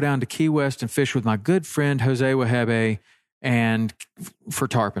we're going to go down to Key West and fish with my good friend Jose Wahebe and for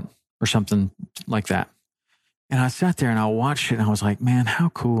tarpon or something like that. And I sat there and I watched it and I was like, man, how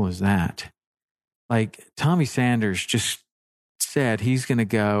cool is that? Like Tommy Sanders just said he's going to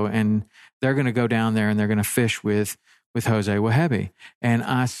go and they're going to go down there and they're going to fish with Jose Wahebe. And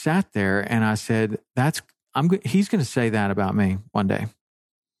I sat there and I said, he's going to say that about me one day.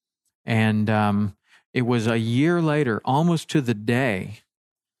 And it was a year later, almost to the day,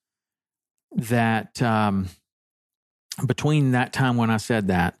 that between that time when I said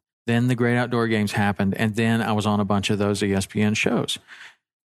that, then the Great Outdoor Games happened, and then I was on a bunch of those ESPN shows.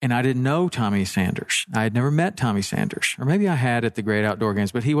 And I didn't know Tommy Sanders. I had never met Tommy Sanders. Or maybe I had at the Great Outdoor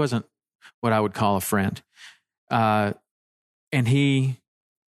Games, but he wasn't what I would call a friend. And he,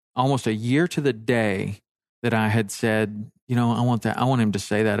 almost a year to the day that I had said, I want that. I want him to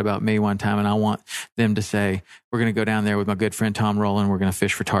say that about me one time. And I want them to say, we're going to go down there with my good friend, Tom Rowland. We're going to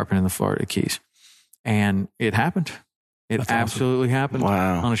fish for tarpon in the Florida Keys. And it happened. That's absolutely awesome. Happened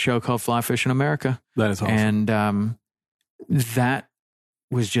on a show called Fly Fishing America. That is awesome. And that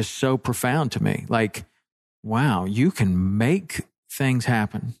was just so profound to me. Like, wow, you can make things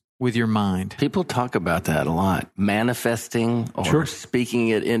happen with your mind. People talk about that a lot, manifesting or speaking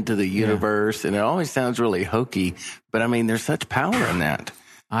it into the universe. And it always sounds really hokey, but I mean, there's such power in that.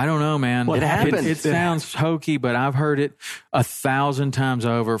 I don't know, man. It happens. It sounds hokey, but I've heard it 1,000 times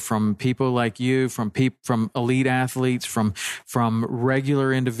over from people like you, from elite athletes, from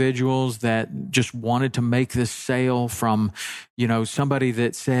regular individuals that just wanted to make this sale, from, somebody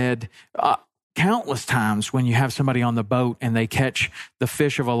that said, countless times when you have somebody on the boat and they catch the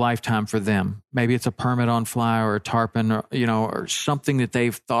fish of a lifetime for them. Maybe it's a permit on fly or a tarpon or something that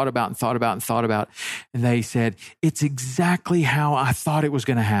they've thought about. And they said, it's exactly how I thought it was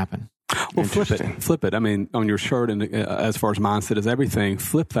going to happen. Well, flip it. I mean, on your shirt, and as far as mindset is everything,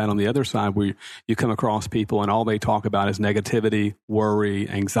 flip that on the other side where you come across people and all they talk about is negativity, worry,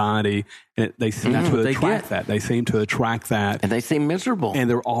 anxiety. And they seem to attract that. They seem to attract that. And they seem miserable. And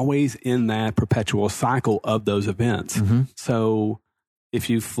they're always in that perpetual cycle of those events. Mm-hmm. So if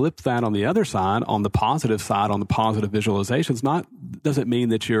you flip that on the other side, on the positive side, on the positive visualizations, doesn't mean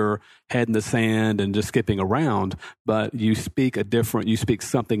that you're head in the sand and just skipping around, but you speak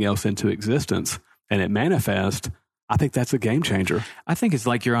something else into existence and it manifests. I think that's a game changer. I think it's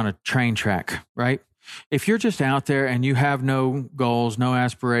like you're on a train track, right? If you're just out there and you have no goals, no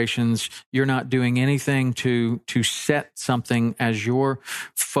aspirations, you're not doing anything to set something as your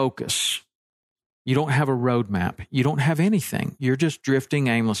focus. You don't have a roadmap. You don't have anything. You're just drifting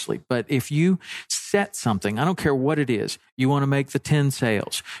aimlessly. But if you set something, I don't care what it is, you want to make the 10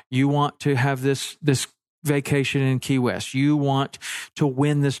 sales. You want to have this vacation in Key West. You want to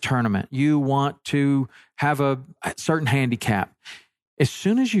win this tournament. You want to have a certain handicap. As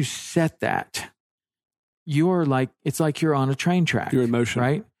soon as you set that, it's like you're on a train track. You're in motion.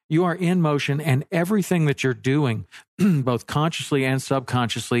 Right? You are in motion, and everything that you're doing, both consciously and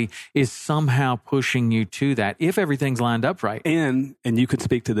subconsciously, is somehow pushing you to that, if everything's lined up right. And you could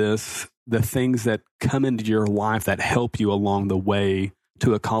speak to this, the things that come into your life that help you along the way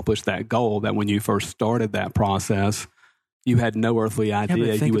to accomplish that goal, that when you first started that process, you had no earthly idea.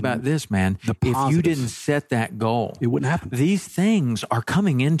 Yeah, but think about this, man. If you didn't set that goal, it wouldn't happen. These things are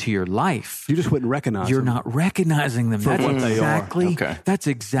coming into your life. You just wouldn't recognize them. You're not recognizing them. That's what they are. Okay. That's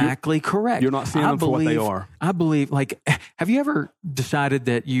exactly correct. You're not seeing them for what they are. I believe, have you ever decided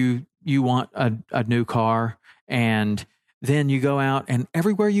that you want a new car, and then you go out and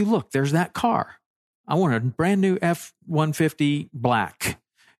everywhere you look, there's that car. I want a brand new F-150 black.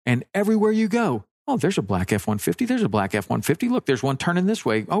 And everywhere you go, oh, there's a black F-150. There's a black F-150. Look, there's one turning this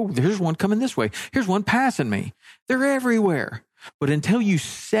way. Oh, there's one coming this way. Here's one passing me. They're everywhere. But until you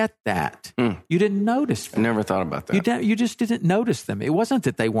set that, you didn't notice them. I never thought about that. You just didn't notice them. It wasn't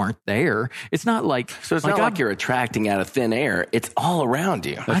that they weren't there. It's not like... So it's not like you're attracting out of thin air. It's all around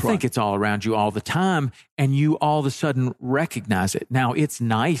you. I think it's all around you all the time, and you all of a sudden recognize it. Now, it's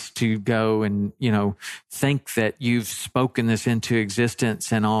nice to go and, think that you've spoken this into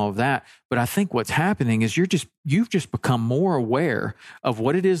existence and all of that. But I think what's happening is you've just become more aware of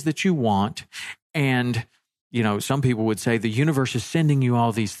what it is that you want. And, some people would say the universe is sending you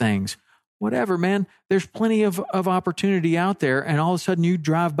all these things. Whatever, man. There's plenty of opportunity out there. And all of a sudden you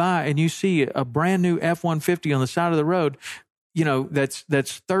drive by and you see a brand new F-150 on the side of the road, that's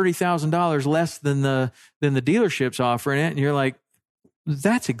 $30,000 less than the dealership's offering it. And you're like,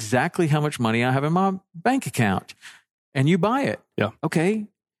 that's exactly how much money I have in my bank account. And you buy it. Yeah. Okay.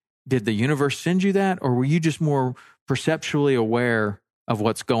 Did the universe send you that? Or were you just more perceptually aware of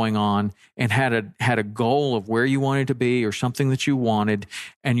what's going on and had a goal of where you wanted to be or something that you wanted,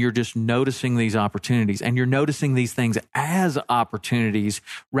 and you're just noticing these opportunities, and you're noticing these things as opportunities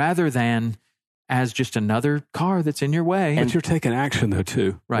rather than as just another car that's in your way. But you're taking action though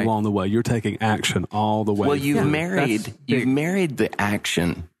too, right, along the way. You're taking action all the way. Well, you've married the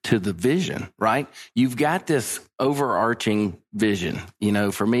action to the vision, right? You've got this overarching vision.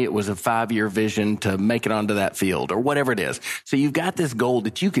 For me, it was a 5-year vision to make it onto that field or whatever it is. So you've got this goal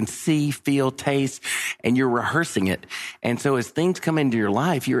that you can see, feel, taste, and you're rehearsing it. And so as things come into your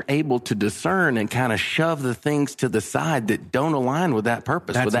life, you're able to discern and kind of shove the things to the side that don't align with that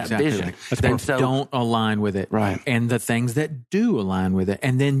purpose, with that vision. That don't align with it. Right. And the things that do align with it.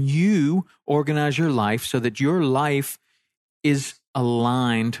 And then you organize your life so that your life is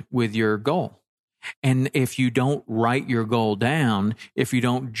aligned with your goal. And if you don't write your goal down, if you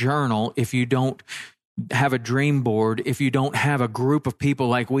don't journal, if you don't have a dream board if you don't have a group of people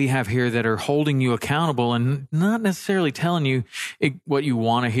like we have here that are holding you accountable and not necessarily telling you what you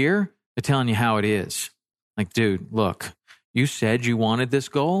want to hear, but telling you how it is. Like, dude, look, you said you wanted this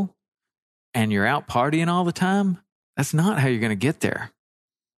goal and you're out partying all the time. That's not how you're going to get there.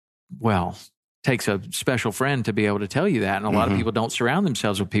 Well, takes a special friend to be able to tell you that. And a lot of people don't surround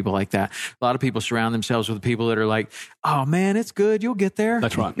themselves with people like that. A lot of people surround themselves with people that are like, oh man, it's good. You'll get there.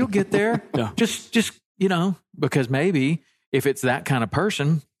 That's right. You'll get there. Yeah. Just, because maybe if it's that kind of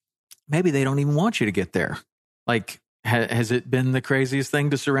person, maybe they don't even want you to get there. Like, has it been the craziest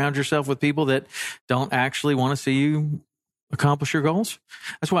thing to surround yourself with people that don't actually want to see you accomplish your goals?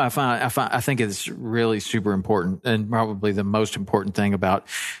 That's why I think it's really super important, and probably the most important thing about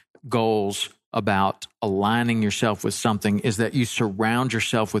goals, about aligning yourself with something, is that you surround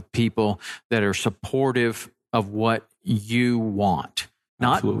yourself with people that are supportive of what you want,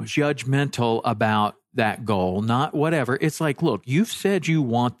 Absolutely. not judgmental about that goal, not whatever. It's like, look, you've said you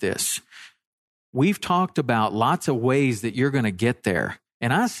want this. We've talked about lots of ways that you're going to get there,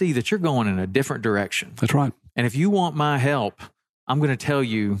 and I see that you're going in a different direction. That's right. And if you want my help, I'm going to tell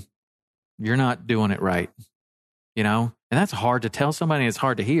you you're not doing it right, and that's hard to tell somebody. It's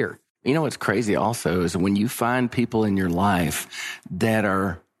hard to hear. You know what's crazy also is when you find people in your life that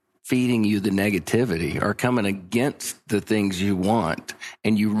are feeding you the negativity or coming against the things you want,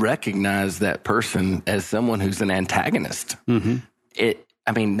 and you recognize that person as someone who's an antagonist.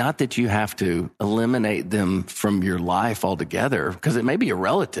 Not that you have to eliminate them from your life altogether, because it may be a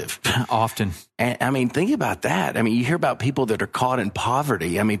relative. Often. And think about that. You hear about people that are caught in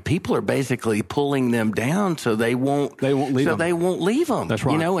poverty. People are basically pulling them down so they won't leave them. They won't leave them. That's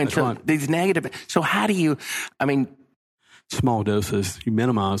right. And so these negative. So how do you, small doses, you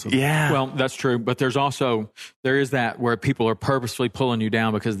minimize them. Yeah. Well, that's true. But there is that where people are purposefully pulling you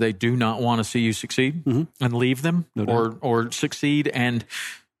down because they do not want to see you succeed and leave them, or succeed and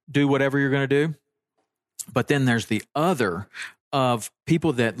do whatever you're going to do. But then there's the other of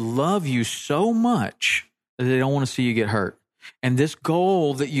people that love you so much that they don't want to see you get hurt. And this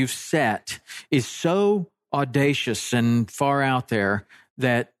goal that you've set is so audacious and far out there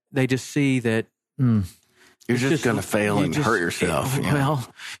that they just see that, you're just going to fail and hurt yourself.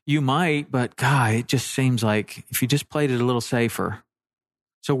 Well, you might, but God, it just seems like if you just played it a little safer.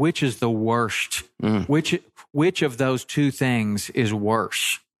 So which is the worst? Which of those two things is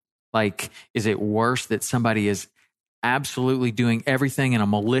worse? Like, is it worse that somebody is absolutely doing everything in a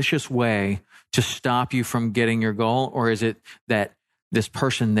malicious way to stop you from getting your goal? Or is it that this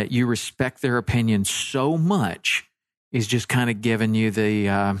person that you respect their opinion so much is just kind of giving you the...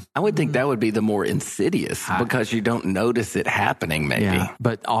 I would think that would be the more insidious because you don't notice it happening, maybe. Yeah,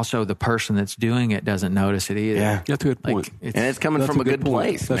 but also the person that's doing it doesn't notice it either. Yeah, that's a good point. And it's coming from a good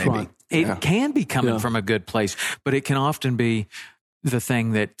place, That's maybe. right. It can be coming from a good place, but it can often be the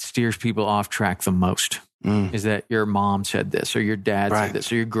thing that steers people off track the most. Is that your mom said this, or your dad said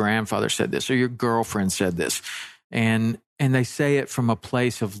this, or your grandfather said this, or your girlfriend said this. And they say it from a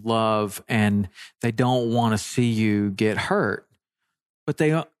place of love, and they don't want to see you get hurt. But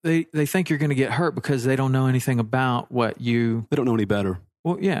they think you're going to get hurt because they don't know anything about what you... They don't know any better.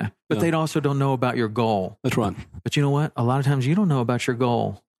 Well, yeah. But they also don't know about your goal. That's right. But you know what? A lot of times you don't know about your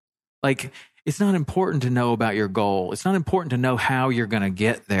goal. Like, it's not important to know about your goal. It's not important to know how you're going to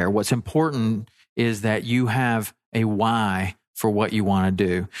get there. What's important is that you have a why for what you want to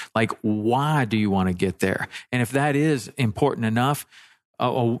do. Like, why do you want to get there? And if that is important enough,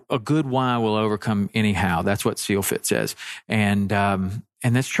 a good why will overcome anyhow. That's what SEALFIT says. And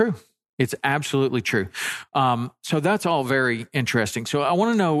that's true. It's absolutely true. So that's all very interesting. So I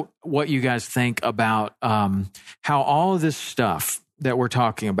want to know what you guys think about how all of this stuff that we're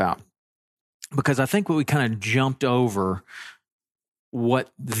talking about, because I think we kind of jumped over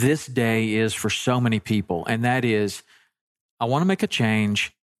what this day is for so many people. And that is, I want to make a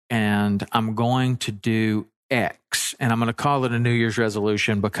change and I'm going to do X. And I'm going to call it a New Year's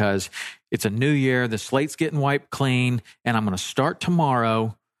resolution because it's a new year. The slate's getting wiped clean, and I'm going to start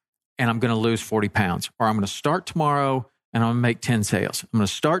tomorrow and I'm going to lose 40 pounds. Or I'm going to start tomorrow and I'm going to make 10 sales. I'm going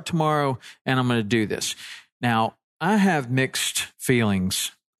to start tomorrow and I'm going to do this. Now, I have mixed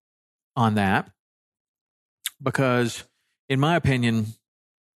feelings on that because, in my opinion,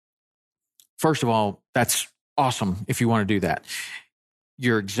 first of all, that's awesome if you want to do that.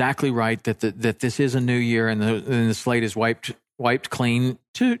 You're exactly right that that this is a new year and the slate is wiped clean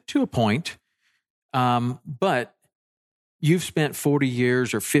to a point. But you've spent 40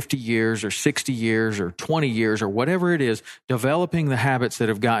 years or 50 years or 60 years or 20 years or whatever it is developing the habits that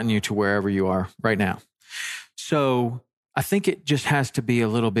have gotten you to wherever you are right now. So I think it just has to be a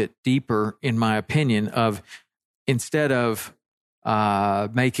little bit deeper, in my opinion, of instead of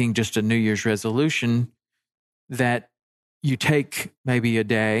making just a New Year's resolution, that you take maybe a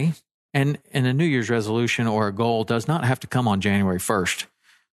day, and a New Year's resolution or a goal does not have to come on January 1st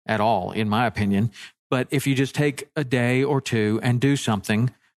at all, in my opinion. But if you just take a day or two and do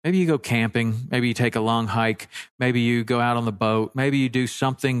something, maybe you go camping, maybe you take a long hike, maybe you go out on the boat, maybe you do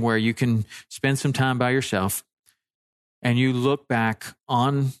something where you can spend some time by yourself, and you look back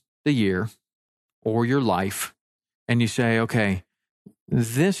on the year or your life and you say, okay,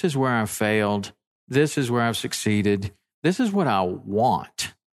 this is where I failed. This is where I've succeeded. This is what I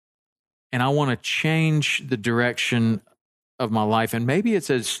want. And I want to change the direction of my life. And maybe it's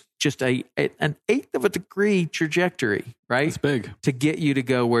just an 1/8 of a degree trajectory, right? It's big. To get you to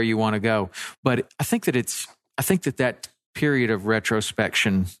go where you want to go. But I think that period of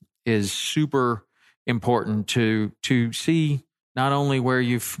retrospection is super important to see not only where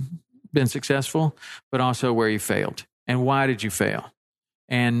you've been successful, but also where you failed and why did you fail.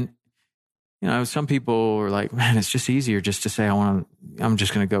 And some people are like, man, it's just easier just to say I'm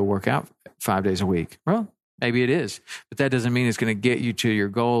just going to go work out 5 days a week. Well, maybe it is, but that doesn't mean it's going to get you to your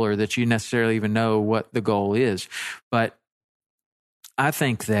goal or that you necessarily even know what the goal is. But I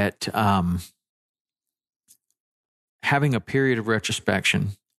think that having a period of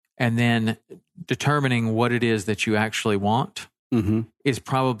retrospection and then determining what it is that you actually want is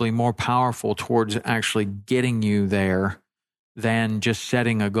probably more powerful towards actually getting you there than just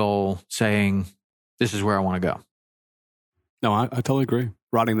setting a goal saying, this is where I want to go. No, I totally agree.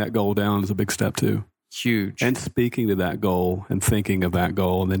 Writing that goal down is a big step too. Huge. And speaking to that goal and thinking of that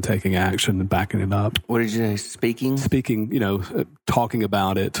goal and then taking action and backing it up. What did you say? Speaking, talking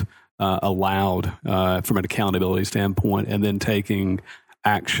about it aloud from an accountability standpoint, and then taking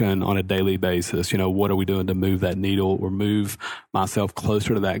action on a daily basis. What are we doing to move that needle or move myself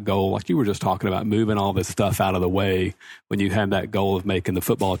closer to that goal? Like you were just talking about, moving all this stuff out of the way when you had that goal of making the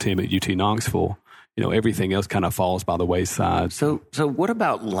football team at UT Knoxville. Everything else kind of falls by the wayside. So what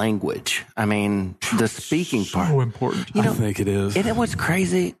about language? I mean, the speaking part. So important. I think it is. And what's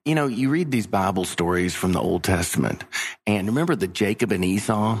crazy, you read these Bible stories from the Old Testament, and remember the Jacob and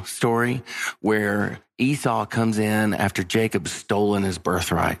Esau story where Esau comes in after Jacob's stolen his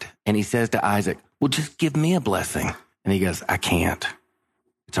birthright, and he says to Isaac, well, just give me a blessing. And he goes, I can't.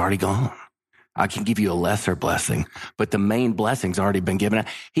 It's already gone. I can give you a lesser blessing, but the main blessing's already been given.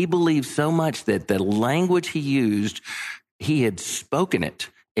 He believed so much that the language he used, he had spoken it.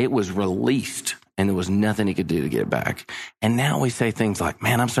 It was released, and there was nothing he could do to get it back. And now we say things like,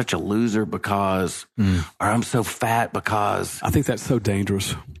 man, I'm such a loser because, or I'm so fat because. I think that's so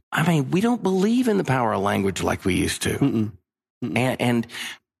dangerous. I mean, we don't believe in the power of language like we used to. And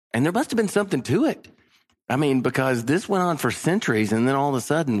there must have been something to it. I mean, because this went on for centuries, and then all of a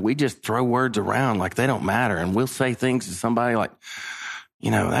sudden we just throw words around like they don't matter. And we'll say things to somebody like,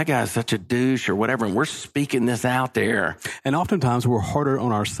 that guy's such a douche or whatever. And we're speaking this out there. And oftentimes we're harder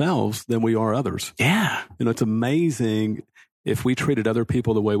on ourselves than we are others. Yeah. It's amazing if we treated other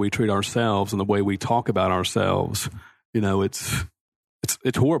people the way we treat ourselves and the way we talk about ourselves,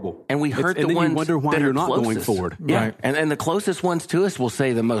 it's horrible. And we hurt the and then ones you wonder why that you're are not closest. going forward. Yeah. Right. And the closest ones to us will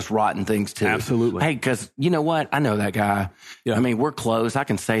say the most rotten things too. Absolutely. Hey, because you know what? I know that guy. Yeah. I mean, we're close. I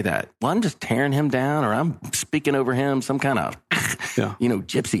can say that. Well, I'm just tearing him down, or I'm speaking over him some kind of,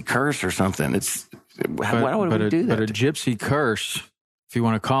 gypsy curse or something. Why would we do that? But a gypsy curse, if you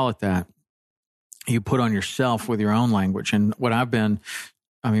want to call it that, you put on yourself with your own language. And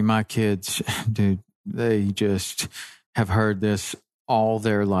my kids, dude, they just have heard this all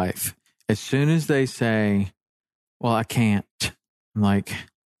their life. As soon as they say, well, I can't, I'm like,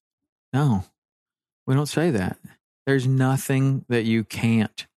 no, we don't say that. There's nothing that you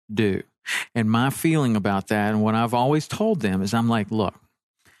can't do. And my feeling about that, and what I've always told them is, I'm like, look,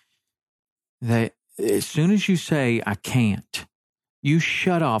 as soon as you say, I can't, you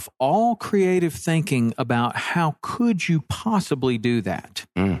shut off all creative thinking about how could you possibly do that,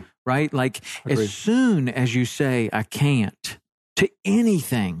 right? Like, Agreed. As soon as you say, I can't, to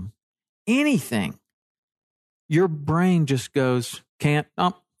anything, your brain just goes, can't.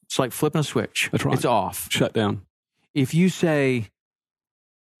 Oh, it's like flipping a switch. That's right. It's off. Shut down. If you say,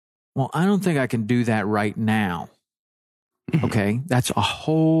 well, I don't think I can do that right now, okay, that's a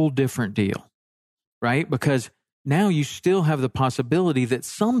whole different deal, right? Because now you still have the possibility that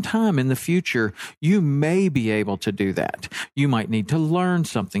sometime in the future, you may be able to do that. You might need to learn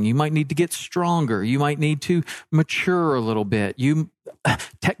something. You might need to get stronger. You might need to mature a little bit.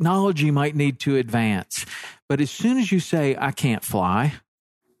 Technology might need to advance. But as soon as you say, I can't fly,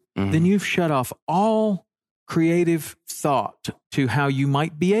 then you've shut off all creative thought to how you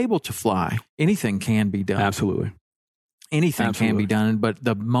might be able to fly. Anything can be done. Absolutely. Anything can be done, but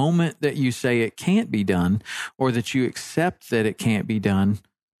the moment that you say it can't be done, or that you accept that it can't be done,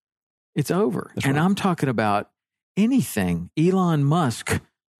 it's over. That's and right. I'm talking about anything. Elon Musk,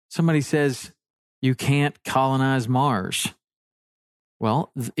 somebody says you can't colonize Mars.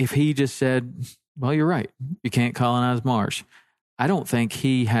 Well, if he just said, well, you're right, you can't colonize Mars, I don't think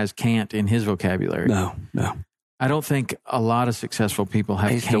he has can't in his vocabulary. No. I don't think a lot of successful people have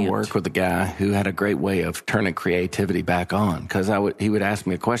I used can't. to work with a guy who had a great way of turning creativity back on, because he would ask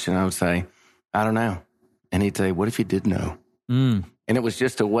me a question. I would say, I don't know. And he'd say, what if you did know? Mm. And it was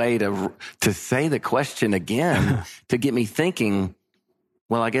just a way to say the question again to get me thinking,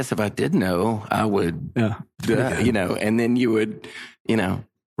 well, I guess if I did know, I would, and then you would,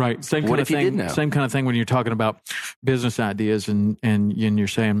 Right. Same What kind of if you thing. did know? Same kind of thing when you're talking about business ideas and you're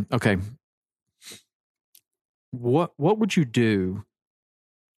saying, okay, what would you do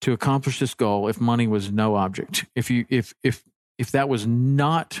to accomplish this goal if money was no object? If that was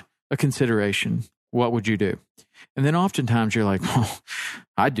not a consideration, what would you do? And then oftentimes you're like, well,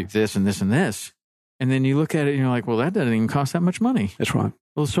 I'd do this and this and this. And then you look at it and you're like, well, that doesn't even cost that much money. That's right.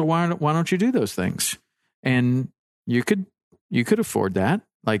 Well, so why don't you do those things? And you could afford that.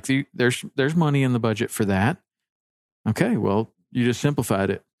 Like there's money in the budget for that. Okay, well, you just simplified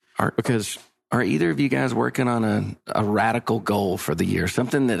it. Because are either of you guys working on a radical goal for the year?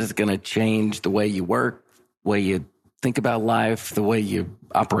 Something that is going to change the way you work, the way you think about life, the way you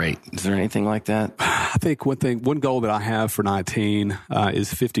operate? Is there anything like that? I think one goal that I have for 19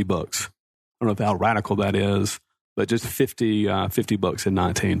 is 50 books. I don't know how radical that is, but just 50 books in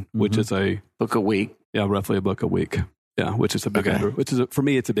 19, which is a book a week. Yeah, roughly a book a week. Yeah, which is a big for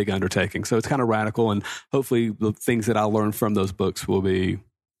me, it's a big undertaking. So it's kind of radical, and hopefully the things that I learn from those books will be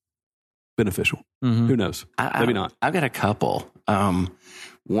beneficial. Mm-hmm. Who knows? Maybe not. I've got a couple.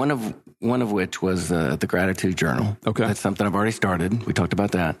 One of which was the Gratitude Journal. Okay, that's something I've already started. We talked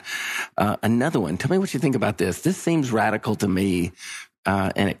about that. Another one. Tell me what you think about this. This seems radical to me,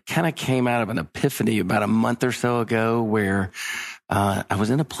 and it kind of came out of an epiphany about a month or so ago, where I was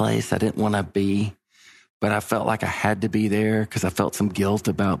in a place I didn't want to be, but I felt like I had to be there because I felt some guilt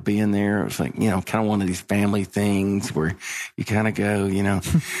about being there. It was like, kind of one of these family things where you kind of go,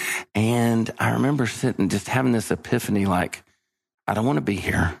 And I remember sitting, just having this epiphany, like, I don't want to be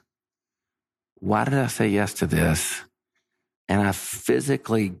here. Why did I say yes to this? And I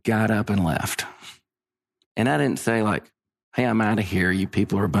physically got up and left. And I didn't say like, hey, I'm out of here. You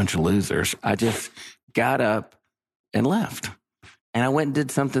people are a bunch of losers. I just got up and left. And I went and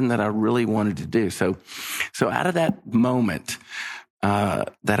did something that I really wanted to do. So out of that moment,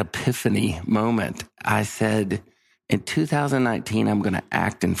 that epiphany moment, I said, in 2019, I'm going to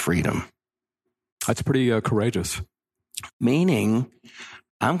act in freedom. That's pretty courageous. Meaning,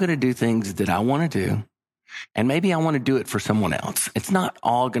 I'm going to do things that I want to do. And maybe I want to do it for someone else. It's not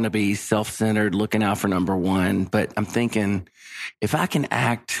all going to be self-centered, looking out for number one. But I'm thinking, if I can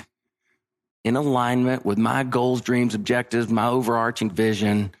act in alignment with my goals, dreams, objectives, my overarching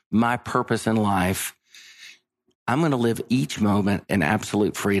vision, my purpose in life, I'm going to live each moment in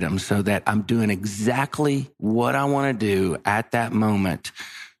absolute freedom so that I'm doing exactly what I want to do at that moment,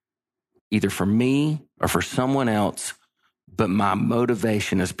 either for me or for someone else, but my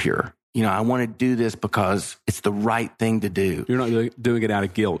motivation is pure. I want to do this because it's the right thing to do. You're not doing it out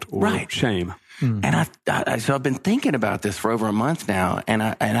of guilt or shame. Mm-hmm. And so I've been thinking about this for over a month now, and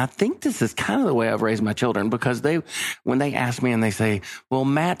I think this is kind of the way I've raised my children, because when they ask me and they say, well,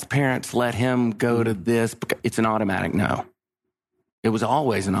 Matt's parents let him go to this, it's an automatic no. It was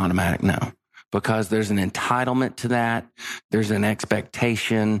always an automatic no, because there's an entitlement to that. There's an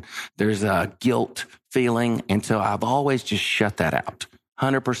expectation. There's a guilt feeling. And so I've always just shut that out.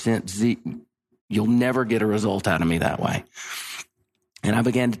 100% you'll never get a result out of me that way. And I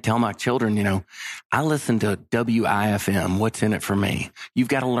began to tell my children, I listen to WIFM. What's in it for me? You've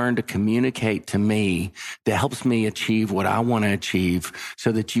got to learn to communicate to me that helps me achieve what I want to achieve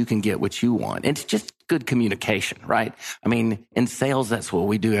so that you can get what you want. It's just good communication, right? I mean, in sales, that's what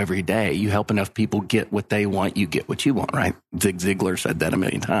we do every day. You help enough people get what they want, you get what you want, right? Zig Ziglar said that a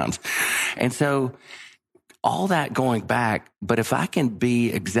million times. And so all that going back, but if I can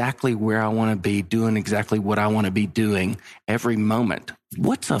be exactly where I want to be, doing exactly what I want to be doing every moment,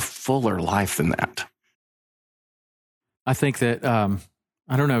 what's a fuller life than that? I think that,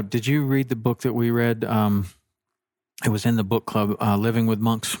 I don't know, did you read the book that we read? It was in the book club, Living with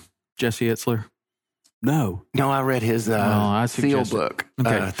Monks, Jesse Itzler. No, I read his SEAL book,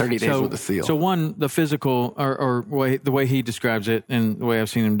 okay. 30 Days with a SEAL. So one, the physical or the way he describes it and the way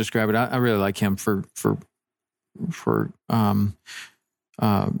I've seen him describe it, I really like him for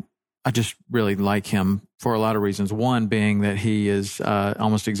I just really like him for a lot of reasons. One being that he is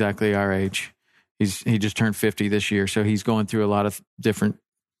almost exactly our age. He just turned 50 this year, so he's going through a lot of different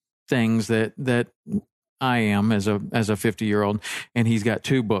things that I am as a 50-year-old. And he's got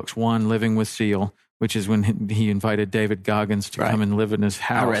 2 books. One, Living with Seal, which is when he invited David Goggins to come and live in his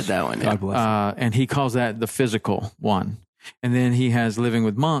house. I read that one. Yeah. God bless him. And he calls that the physical one. And then he has Living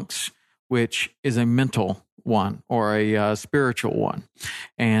with Monks, which is a mental one or a spiritual one.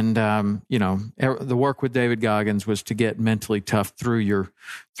 And, the work with David Goggins was to get mentally tough through your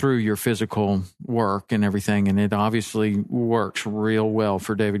physical work and everything. And it obviously works real well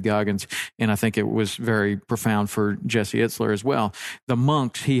for David Goggins. And I think it was very profound for Jesse Itzler as well. The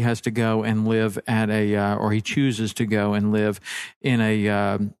Monks, he has to go and live at or he chooses to go and live in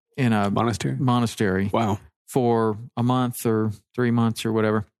a monastery. Wow. For a month or 3 months or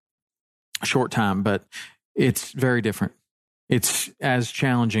whatever, a short time, but it's very different. It's as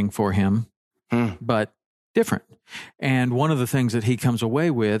challenging for him, but different. And one of the things that he comes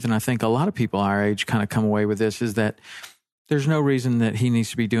away with, and I think a lot of people our age kind of come away with this, is that there's no reason that he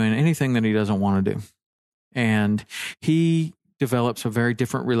needs to be doing anything that he doesn't want to do. And he develops a very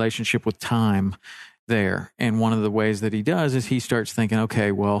different relationship with time there. And one of the ways that he does is he starts thinking,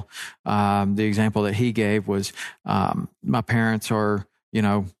 okay, well, the example that he gave was my parents are,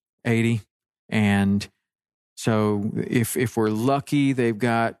 80. And so if we're lucky, they've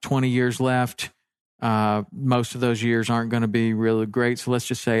got 20 years left. Most of those years aren't going to be really great. So let's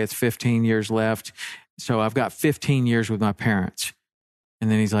just say it's 15 years left. So I've got 15 years with my parents. And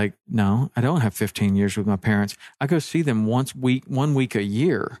then he's like, no, I don't have 15 years with my parents. I go see them 1 week a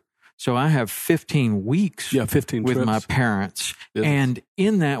year. So I have 15 weeks 15 with trips. my parents. Yes. And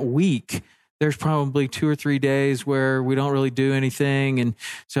in that week, there's probably 2 or 3 days where we don't really do anything. And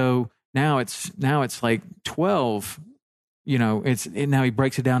so now it's like 12, now he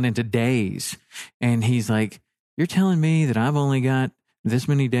breaks it down into days. And he's like, you're telling me that I've only got this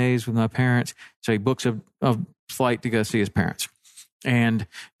many days with my parents. So he books a flight to go see his parents and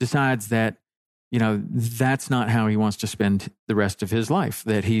decides that, that's not how he wants to spend the rest of his life,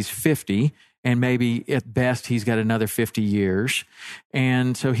 that he's 50 and maybe at best he's got another 50 years.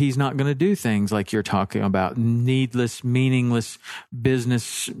 And so he's not going to do things like you're talking about, needless, meaningless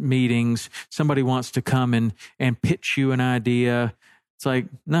business meetings. Somebody wants to come and pitch you an idea. It's like,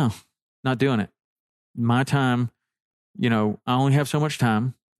 no, not doing it. My time, I only have so much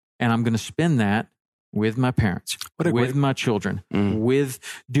time and I'm going to spend that with my parents, with my children, with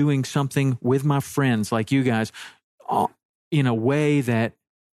doing something with my friends like you guys in a way that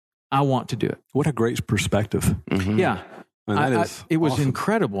I want to do it. What a great perspective. Mm-hmm. Yeah. It was awesome.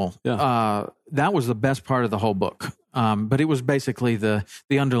 Incredible. Yeah. That was the best part of the whole book. But it was basically the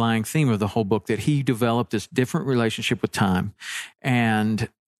underlying theme of the whole book, that he developed this different relationship with time and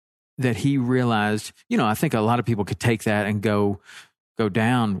that he realized, I think a lot of people could take that and go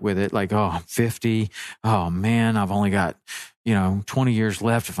down with it like, oh, I'm 50. Oh man, I've only got, 20 years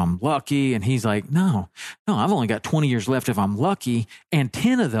left if I'm lucky. And he's like, no, I've only got 20 years left if I'm lucky. And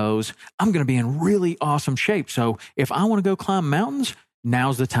 10 of those, I'm going to be in really awesome shape. So if I want to go climb mountains,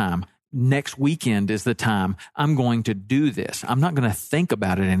 now's the time. Next weekend is the time. I'm going to do this. I'm not going to think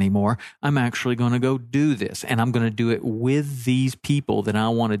about it anymore. I'm actually going to go do this. And I'm going to do it with these people that I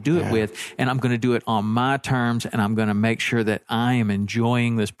want to do it with. And I'm going to do it on my terms. And I'm going to make sure that I am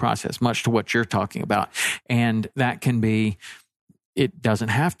enjoying this process, much to what you're talking about. And that can be, it doesn't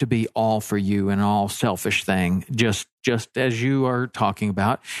have to be all for you and all selfish thing. Just as you are talking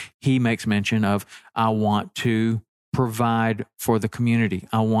about, he makes mention of, I want to provide for the community.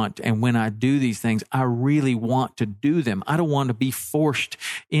 And when I do these things, I really want to do them. I don't want to be forced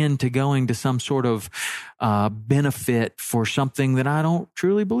into going to some sort of benefit for something that I don't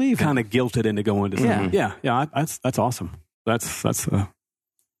truly believe in. Kind of guilted into going to something. Yeah. That's awesome. That's it's a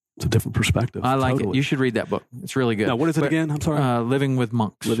different perspective. I like it. You should read that book. It's really good. Now, what is it again? I'm sorry. Living with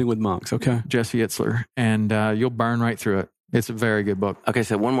Monks. Living with Monks. Okay. Jesse Itzler. And you'll burn right through it. It's a very good book. Okay,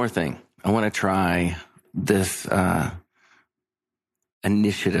 so one more thing. I want to try this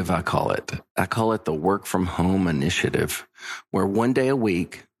initiative, I call it. I call it the work from home initiative, where one day a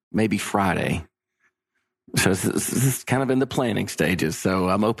week, maybe Friday. So this is kind of in the planning stages. So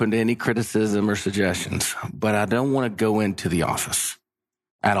I'm open to any criticism or suggestions, but I don't want to go into the office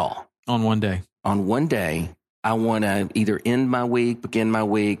at all. On one day. On one day, I want to either end my week, begin my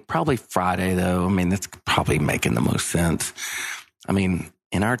week, probably Friday though. I mean, that's probably making the most sense. I mean,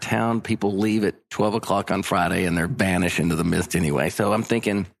 in our town, people leave at 12 o'clock on Friday and they're banished into the mist anyway. So I'm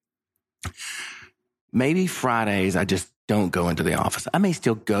thinking maybe Fridays I just don't go into the office. I may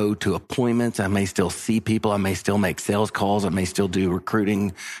still go to appointments. I may still see people. I may still make sales calls. I may still do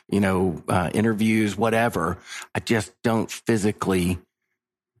recruiting, interviews, whatever. I just don't physically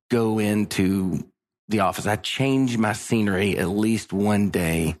go into the office. I change my scenery at least one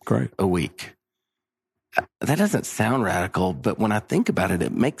day a week. That doesn't sound radical, but when I think about it,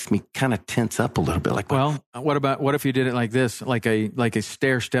 it makes me kind of tense up a little bit. Like, well, what if you did it like this, like a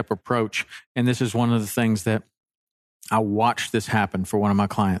stair-step approach? And this is one of the things that I watched this happen for one of my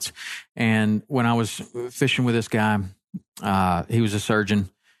clients. And when I was fishing with this guy, he was a surgeon,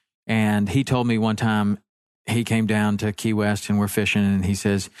 and he told me one time he came down to Key West and we're fishing, and he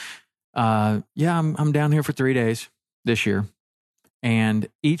says, "Yeah, I'm down here for 3 days this year, and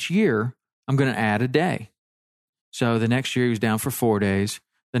each year I'm going to add a day." So the next year he was down for 4 days.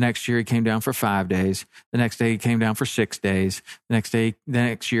 The next year he came down for 5 days. The next day he came down for 6 days. The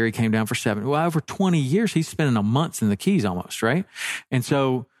next year he came down for 7. Well, over 20 years, he's spending a month in the Keys almost, right? And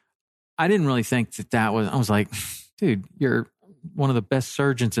so I didn't really think that was, I was like, dude, you're one of the best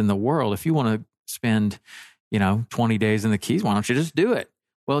surgeons in the world. If you want to spend, 20 days in the Keys, why don't you just do it?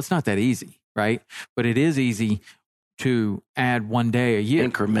 Well, it's not that easy, right? But it is easy to add 1 day a year,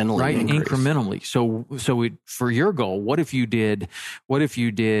 incrementally, right? Increase. Incrementally. So for your goal, what if you did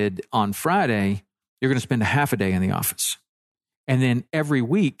on Friday, you're going to spend a half a day in the office, and then every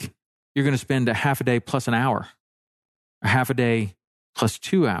week you're going to spend a half a day plus an hour, a half a day plus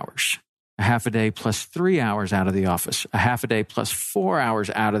 2 hours, a half a day plus 3 hours out of the office, a half a day plus 4 hours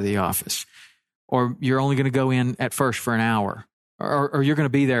out of the office, or you're only going to go in at first for an hour. Or you're going to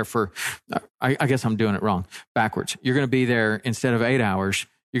be there for, I guess I'm doing it wrong, backwards. You're going to be there instead of 8 hours,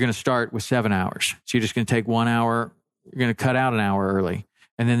 you're going to start with 7 hours. So you're just going to take 1 hour, you're going to cut out an hour early.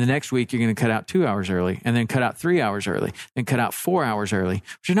 And then the next week, you're going to cut out 2 hours early, and then cut out 3 hours early, then cut out 4 hours early,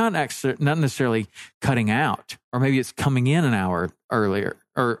 which you're not necessarily cutting out, or maybe it's coming in an hour earlier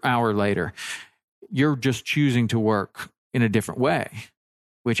or hour later. You're just choosing to work in a different way,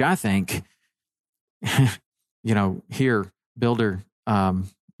 which I think, here, Builder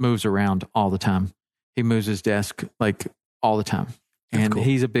moves around all the time. He moves his desk like all the time. And cool.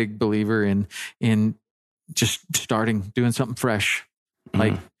 He's a big believer in just doing something fresh.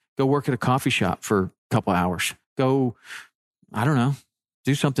 Like go work at a coffee shop for a couple hours. Go, I don't know,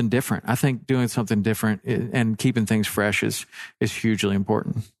 do something different. I think doing something different and keeping things fresh is hugely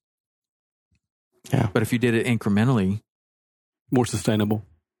important. Yeah. But if you did it incrementally, more sustainable.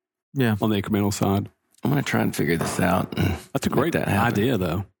 Yeah. On the incremental side. I'm going to try and figure this out. That's a great idea,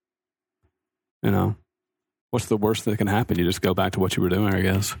 though. What's the worst that can happen? You just go back to what you were doing, I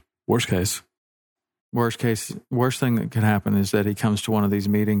guess. Worst thing that could happen is that he comes to one of these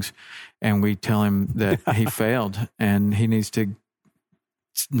meetings and we tell him that he failed and he needs to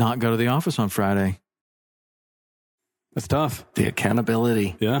not go to the office on Friday. That's tough. The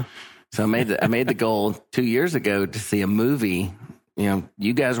accountability. Yeah. So I made the goal 2 years ago to see a movie.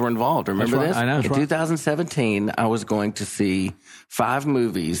 You guys were involved. Remember this? I know. In 2017, I was going to see 5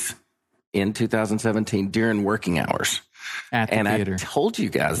 movies in 2017 during working hours. At the theater. I told you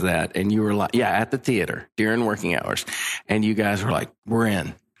guys that, and you were like, yeah, at the theater during working hours. And you guys were like, we're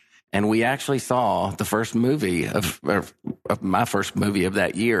in. And we actually saw the first movie of my first movie of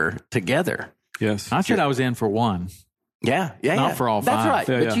that year together. Yes. I said I was in for one. Yeah. Not for all 5. That's right.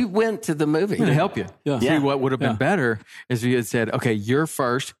 Yeah, but you went to the movie. I'm going to help you. Yeah. See, what would have been better is if you had said, okay, you're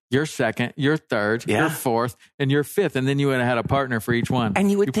first, you're second, you're third, you're fourth, and you're fifth. And then you would have had a partner for each one.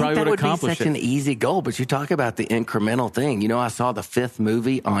 And you would think that would be such an an easy goal. But you talk about the incremental thing. I saw the 5th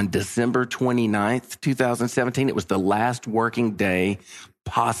movie on December 29th, 2017. It was the last working day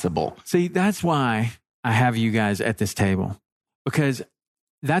possible. See, that's why I have you guys at this table, because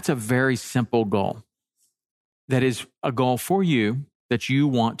that's a very simple goal. That is a goal for you that you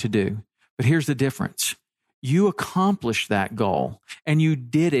want to do. But here's the difference. You accomplished that goal and you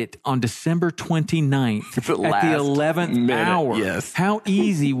did it on December 29th at the 11th hour. Yes. How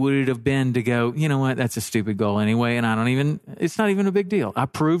easy would it have been to go, you know what, that's a stupid goal anyway. And it's not even a big deal. I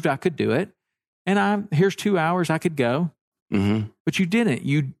proved I could do it. And here's 2 hours I could go. Mm-hmm. But you didn't.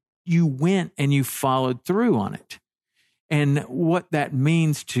 You went and you followed through on it. And what that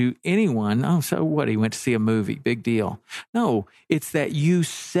means to anyone, so what? He went to see a movie, big deal. No, it's that you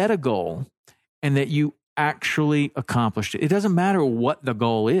set a goal and that you actually accomplished it. It doesn't matter what the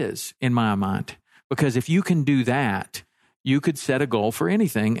goal is, in my mind, because if you can do that, you could set a goal for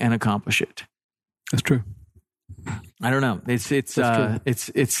anything and accomplish it. That's true. I don't know.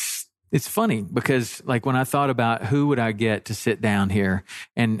 It's it's funny because like when I thought about who would I get to sit down here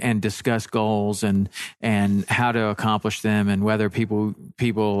and discuss goals and how to accomplish them and whether people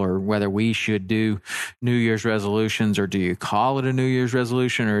or whether we should do New Year's resolutions, or do you call it a New Year's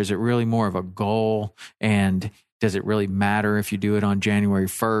resolution, or is it really more of a goal? And does it really matter if you do it on January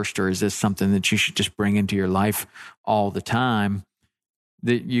 1st, or is this something that you should just bring into your life all the time?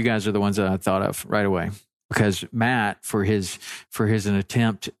 That you guys are the ones that I thought of right away. Because Matt, for his an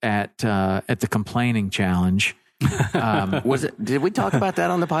attempt at the complaining challenge, was it? Did we talk about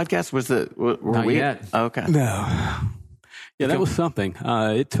that on the podcast? Were not we yet? Okay, No. Yeah, that was something.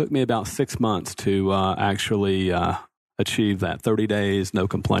 It took me about 6 months to actually achieve that 30 days, no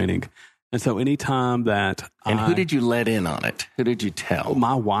complaining. And so anytime that who did you let in on it? Who did you tell?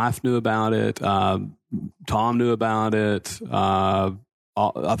 My wife knew about it. Tom knew about it.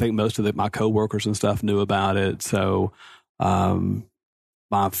 I think most of my coworkers and stuff knew about it. So my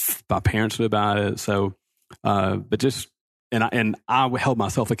parents knew about it. So, but just and I held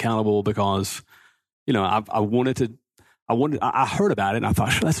myself accountable because, you know, I heard about it and I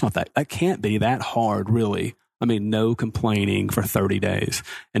thought, sure, that can't be that hard, really. I mean, no complaining for 30 days,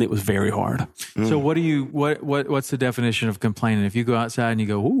 and it was very hard. So what's the definition of complaining? If you go outside and you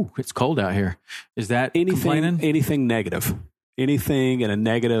go, "Ooh, it's cold out here," is that complaining? Anything negative, anything in a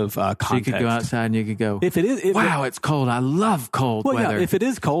negative context. So you could go outside and you could go, "Wow, it's cold. I love cold weather." Yeah, if it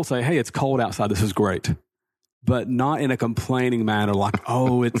is cold, say, "Hey, it's cold outside. This is great." But not in a complaining manner, like,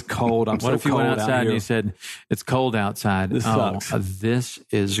 "Oh, it's cold. I'm so cold out here." What if you went outside and you said, "It's cold outside. This sucks. This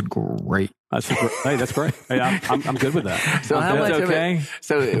is great." Hey, that's great. Hey, I'm good with that. So how much okay? of it?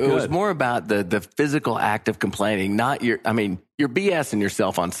 So it was more about the physical act of complaining, not you're BSing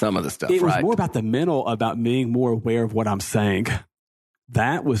yourself on some of the stuff. It was right? more about the mental, about being more aware of what I'm saying.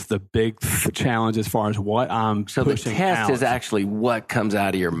 That was the big challenge as far as what I'm pushing out. So the test is actually what comes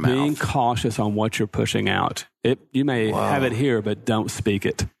out of your mouth. Being cautious on what you're pushing out. You may have it here, but don't speak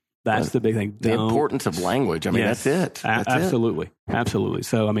it. That's the big thing. The importance of language. I mean, that's it. Absolutely. Absolutely.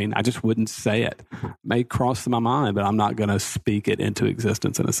 So, I mean, I just wouldn't say it. It may cross my mind, but I'm not going to speak it into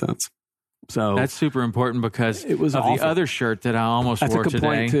existence in a sense. So that's super important because it was of awful. The other shirt that I almost wore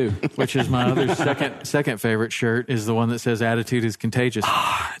today, too. Which is my other second favorite shirt, is the one that says "Attitude is contagious."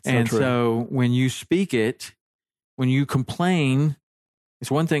 So when you speak it, when you complain,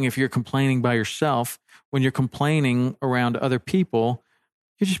 it's one thing if you're complaining by yourself. When you're complaining around other people,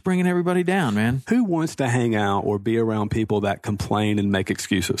 you're just bringing everybody down, man. Who wants to hang out or be around people that complain and make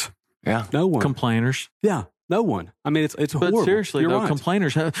excuses? Yeah, no one. Complainers. Yeah. No one. I mean, it's horrible. But seriously, though,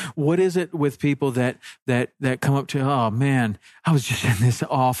 complainers. What is it with people that come up to? Oh man, I was just in this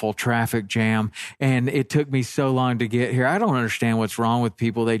awful traffic jam, and it took me so long to get here. I don't understand what's wrong with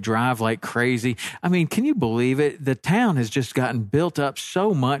people. They drive like crazy. I mean, can you believe it? The town has just gotten built up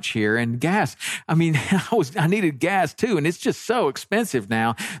so much here, and gas. I mean, I needed gas too, and it's just so expensive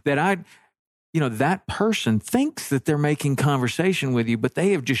now that that person thinks that they're making conversation with you, but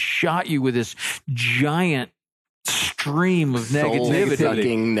they have just shot you with this giant stream of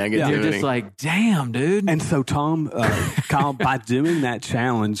negativity. You're just like, damn, dude. And so, Tom, Kyle, by doing that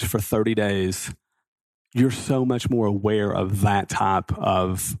challenge for 30 days, you're so much more aware of that type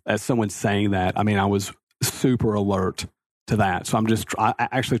of, as someone saying that, I mean, I was super alert to that. So I'm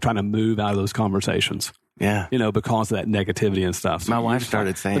actually trying to move out of those conversations. Yeah. Because of that negativity and stuff. So my wife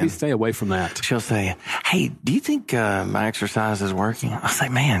started saying, let me stay away from that. She'll say, hey, do you think my exercise is working? I'll say,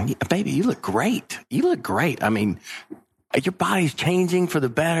 man, baby, you look great. You look great. I mean, your body's changing for the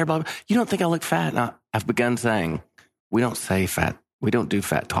better. Blah, blah. You don't think I look fat? And I've begun saying, we don't say fat. We don't do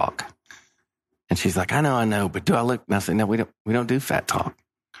fat talk. And she's like, I know, but do I look? And I say, no, we don't do fat talk.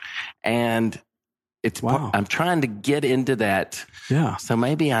 And I'm trying to get into that. Yeah. So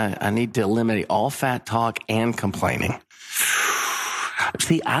maybe I need to eliminate all fat talk and complaining.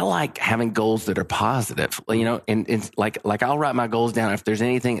 See, I like having goals that are positive, and like I'll write my goals down. If there's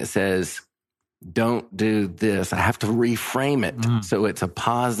anything that says, don't do this, I have to reframe it. So it's a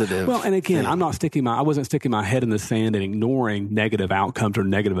positive. Well, and again, thing. I wasn't sticking my head in the sand and ignoring negative outcomes or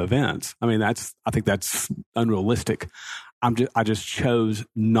negative events. I mean, I think that's unrealistic. I just chose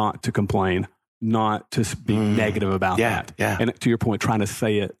not to complain. Not to be negative about that. Yeah. And to your point, trying to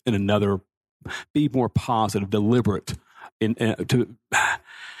say it in be more positive, deliberate.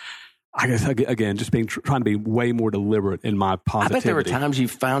 I guess, again, just trying to be way more deliberate in my positivity. I bet there were times you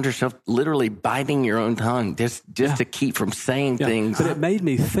found yourself literally biting your own tongue just to keep from saying things. But it made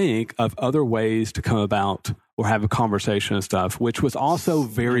me think of other ways to come about or have a conversation and stuff, which was also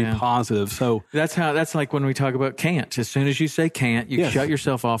very positive. So that's like when we talk about can't. As soon as you say can't, you shut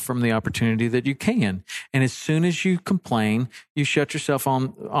yourself off from the opportunity that you can. And as soon as you complain, you shut yourself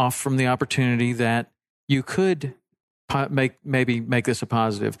off from the opportunity that you could make this a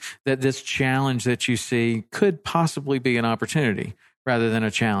positive, that this challenge that you see could possibly be an opportunity rather than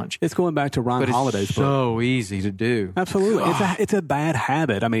a challenge. It's going back to Ryan Holiday's book. So easy to do. Absolutely. It's a bad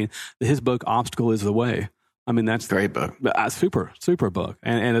habit. I mean, his book, Obstacle is the Way. I mean, that's great book. Super book.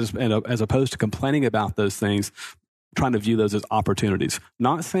 And as opposed to complaining about those things, trying to view those as opportunities.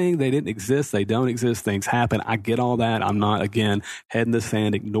 Not saying they didn't exist, they don't exist, things happen. I get all that. I'm not, again, head in the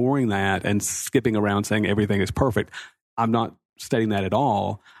sand, ignoring that and skipping around saying everything is perfect. I'm not stating that at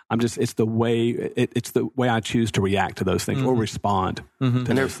all. It's the way I choose to react to those things or respond to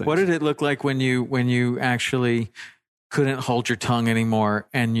those things. What did it look like when you actually couldn't hold your tongue anymore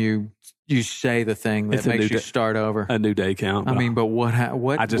and you say the thing that makes you start over? A new day count. I mean, but what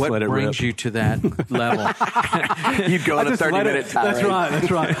brings you to that level? You'd go on a 30-minute tirade.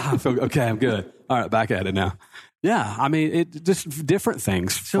 That's right. I feel, okay, I'm good. All right, back at it now. Yeah, I mean, it just different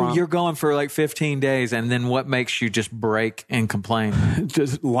things. So you're going for like 15 days, and then what makes you just break and complain?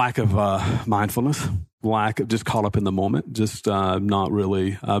 Just lack of mindfulness, lack of just caught up in the moment, just not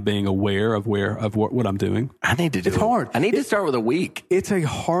really being aware of what I'm doing. I need to do it's hard. I need to start with a week. It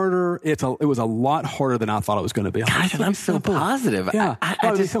was a lot harder than I thought it was going to be. Gosh, and I'm so positive. Yeah,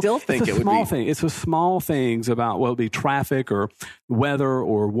 I just still think it would be. It's the small things about, well, it'd be traffic or weather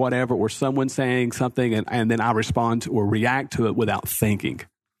or whatever, or someone saying something, and then I respond or react to it without thinking.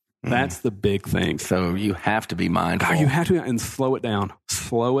 That's the big thing. So you have to be mindful. You have to, and slow it down.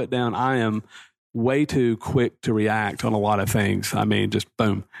 Slow it down. I am way too quick to react on a lot of things. I mean, just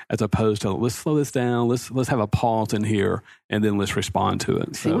boom, as opposed to let's slow this down. Let's have a pause in here, and then let's respond to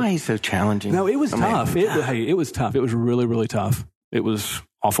it. See why he's so challenging? No, it was tough. It was tough. It was really, really tough. It was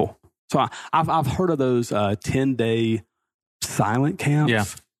awful. So I've heard of those 10-day silent camps. Yeah,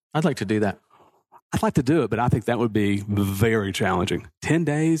 I'd like to do that. I'd like to do it, but I think that would be very challenging. 10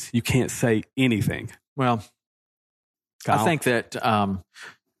 days, you can't say anything. Well, Kyle? I think that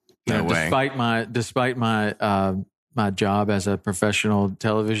despite my job as a professional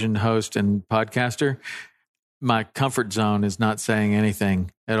television host and podcaster, my comfort zone is not saying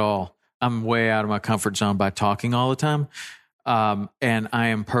anything at all. I'm way out of my comfort zone by talking all the time. And I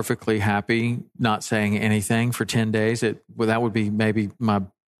am perfectly happy not saying anything for 10 days. That would be maybe my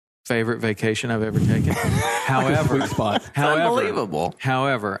favorite vacation I've ever taken. However, unbelievable.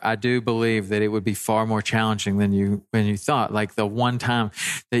 However, I do believe that it would be far more challenging than you thought. Like the one time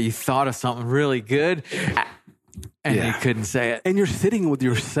that you thought of something really good and you couldn't say it. And you're sitting with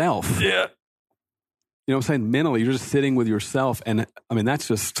yourself. Yeah. You know what I'm saying? Mentally, you're just sitting with yourself. And I mean, that's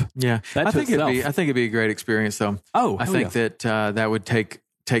just, I think it'd be a great experience though. I think that that would take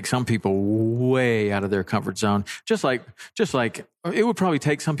some people way out of their comfort zone. Just like it would probably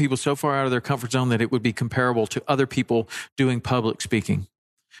take some people so far out of their comfort zone that it would be comparable to other people doing public speaking.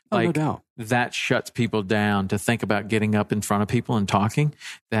 No doubt. That shuts people down to think about getting up in front of people and talking.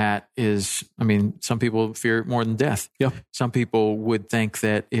 That is, I mean, some people fear it more than death. Yeah. Some people would think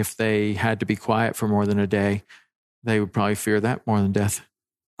that if they had to be quiet for more than a day, they would probably fear that more than death.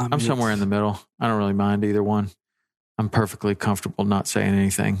 I'm somewhere in the middle. I don't really mind either one. I'm perfectly comfortable not saying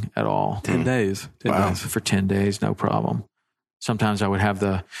anything at all. 10 days. 10 days. For 10 days, no problem. Sometimes I would have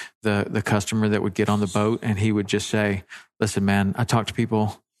the customer that would get on the boat and he would just say, listen, man, I talk to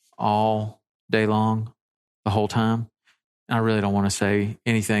people all day long, the whole time. And I really don't want to say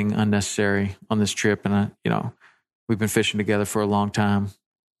anything unnecessary on this trip. And we've been fishing together for a long time,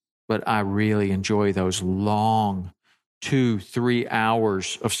 but I really enjoy those long 2-3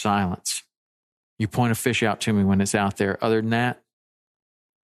 hours of silence. You point a fish out to me when it's out there. Other than that,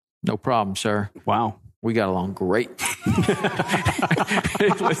 no problem, sir. Wow. We got along great.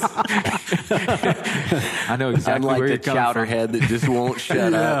 I know exactly Unlike where you're the coming from. chowderhead that just won't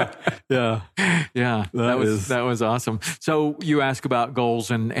shut up. Yeah. That was awesome. So you ask about goals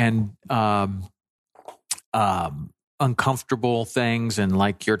and uncomfortable things, and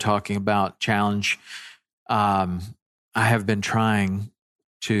like you're talking about challenge. I have been trying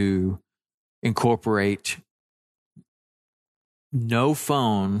to incorporate no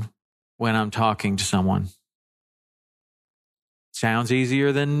phone when I'm talking to someone. Sounds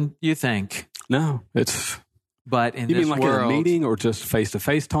easier than you think. No, it's. But in you this mean like world, in a meeting or just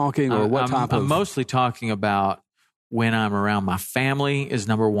face-to-face talking, or what type of? I'm mostly talking about when I'm around my family is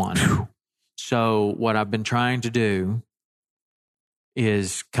number one. So what I've been trying to do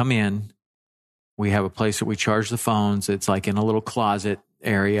is come in. We have a place that we charge the phones. It's like in a little closet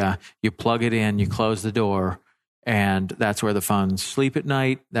area. You plug it in, you close the door, and that's where the phones sleep at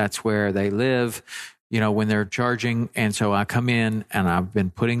night. That's where they live, when they're charging. And so I come in and I've been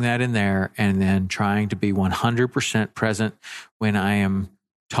putting that in there and then trying to be 100% present when I am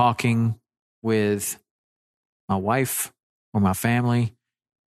talking with my wife or my family.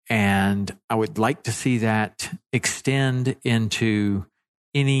 And I would like to see that extend into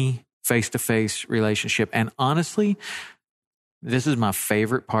any face-to-face relationship. And honestly, this is my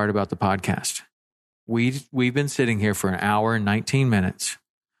favorite part about the podcast. We've been sitting here for an hour and 19 minutes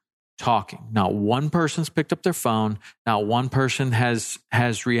talking. Not one person's picked up their phone. Not one person has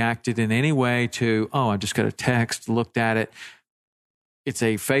reacted in any way to, I just got a text, looked at it. It's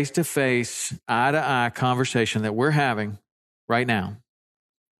a face-to-face, eye-to-eye conversation that we're having right now.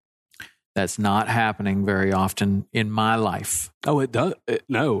 That's not happening very often in my life. Oh, it does.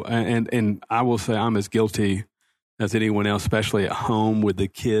 No. And I will say I'm as guilty as anyone else, especially at home with the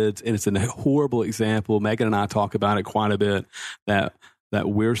kids. And it's a horrible example. Megan and I talk about it quite a bit, that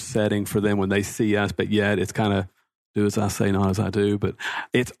we're setting for them when they see us, but yet it's kind of do as I say, not as I do. But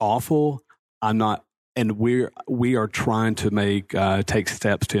it's awful. I'm not. And we are trying to take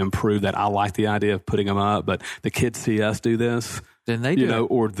steps to improve that. I like the idea of putting them up, but the kids see us do this. Then they do,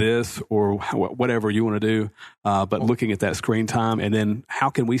 or this, or whatever you want to do. But looking at that screen time, and then how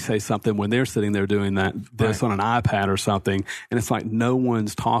can we say something when they're sitting there doing this on an iPad or something, and it's like no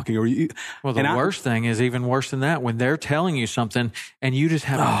one's talking. Well, the worst thing is even worse than that, when they're telling you something and you just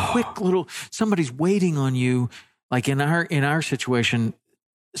have a quick little. Somebody's waiting on you. Like in our situation,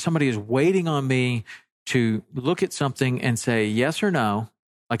 somebody is waiting on me to look at something and say yes or no,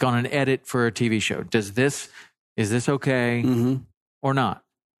 like on an edit for a TV show. Is this okay? Mm-hmm. Or not.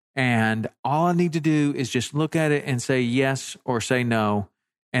 And all I need to do is just look at it and say yes or say no,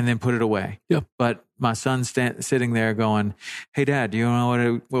 and then put it away. Yep. But my son's sitting there going, "Hey, Dad, do you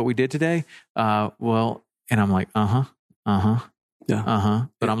know what we did today?" Well, and I'm like, yeah,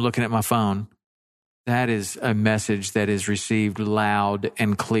 But I'm looking at my phone. That is a message that is received loud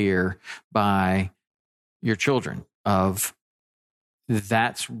and clear by your children of,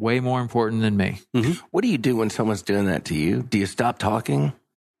 that's way more important than me. Mm-hmm. What do you do when someone's doing that to you? Do you stop talking?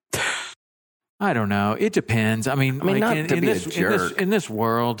 I don't know. It depends. I mean, like not to be a jerk. In this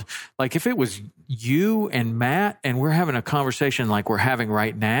world, like if it was you and Matt and we're having a conversation like we're having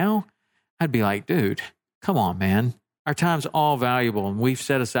right now, I'd be like, dude, come on, man. Our time's all valuable and we've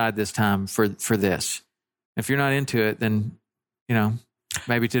set aside this time for this. If you're not into it, then,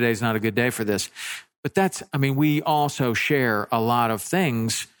 maybe today's not a good day for this. But we also share a lot of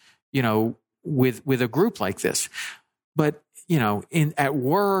things, with a group like this. But, at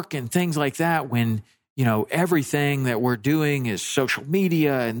work and things like that, when, everything that we're doing is social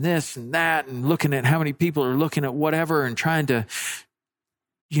media and this and that, and looking at how many people are looking at whatever and trying to,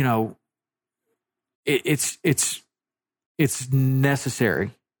 it's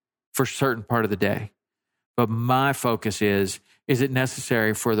necessary for a certain part of the day. But my focus is it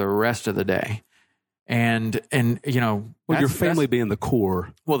necessary for the rest of the day? And your family being the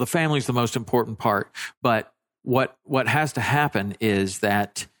core. Well, the family's the most important part. But what has to happen is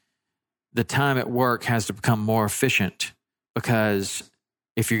that the time at work has to become more efficient, because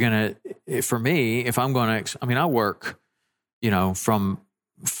if I'm going to, I work, from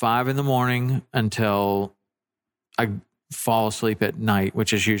 5 a.m. until I fall asleep at night,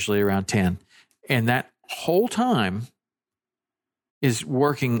 which is usually around 10. And that whole time is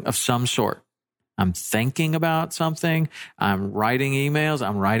working of some sort. I'm thinking about something. I'm writing emails.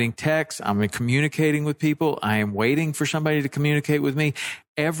 I'm writing texts. I'm communicating with people. I am waiting for somebody to communicate with me.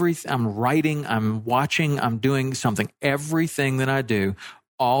 I'm writing. I'm watching. I'm doing something. Everything that I do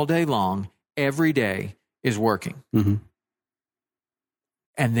all day long, every day, is working. Mm-hmm.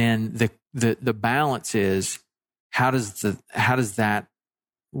 And then the balance is, how does that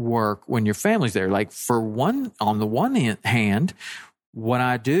work when your family's there? Like on the one hand, what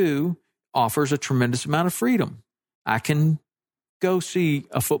I do offers a tremendous amount of freedom. I can go see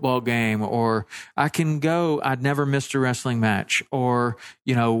a football game, or I'd never missed a wrestling match, or,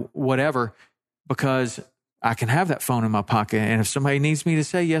 whatever, because I can have that phone in my pocket. And if somebody needs me to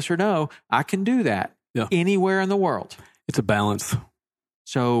say yes or no, I can do that anywhere in the world. It's a balance.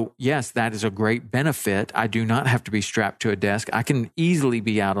 So yes, that is a great benefit. I do not have to be strapped to a desk. I can easily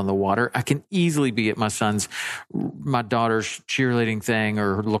be out on the water. I can easily be at my daughter's cheerleading thing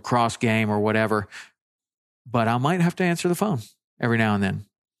or lacrosse game or whatever. But I might have to answer the phone every now and then.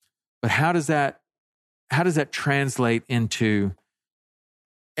 But how does that translate into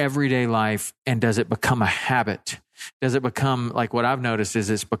everyday life, and does it become a habit? Does it become, like what I've noticed is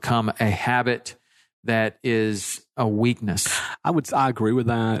it's become a habit that is a weakness? I agree with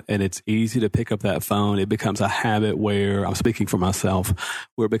that, and it's easy to pick up that phone. It becomes a habit where, I'm speaking for myself,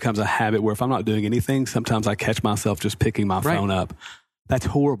 where it becomes a habit where if I'm not doing anything, sometimes I catch myself just picking my phone up. That's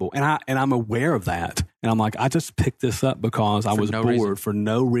horrible. And I'm aware of that. And I'm like, I just picked this up because I was bored for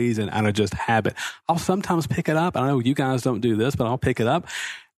no reason, out of just habit. I'll sometimes pick it up. I know you guys don't do this, but I'll pick it up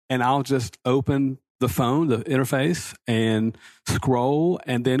and I'll just open the phone, the interface, and scroll,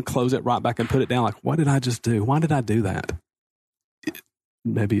 and then close it right back and put it down. Like, what did I just do? Why did I do that?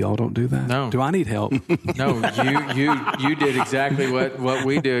 Maybe y'all don't do that. No. Do I need help? No, you did exactly what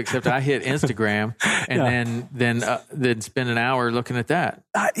we do, except I hit Instagram and then spend an hour looking at that.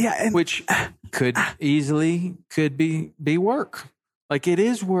 Which could easily be work. Like, it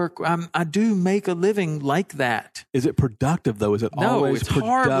is work. I do make a living like that. Is it productive though? Is it always productive?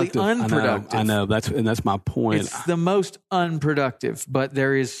 No, it's hardly unproductive. I know. That's my point. It's the most unproductive, but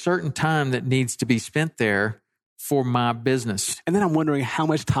there is certain time that needs to be spent there for my business. And then I'm wondering, how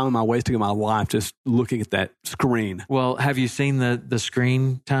much time am I wasting in my life just looking at that screen? Well, have you seen the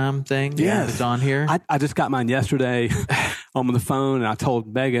screen time thing? Yes. It's on here. I just got mine yesterday on the phone, and I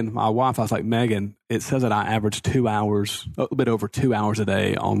told Megan, my wife, I was like, Megan, it says that I average 2 hours, a little bit over 2 hours a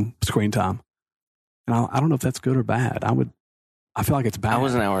day on screen time. And I don't know if that's good or bad. I feel like it's bad. I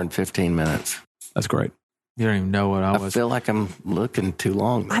was an hour and 15 minutes. That's great. You don't even know what I was. I feel like I'm looking too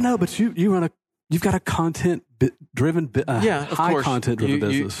long. I know, but you've got a content-driven, high content-driven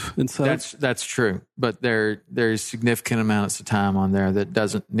business, and so that's true. But there's significant amounts of time on there that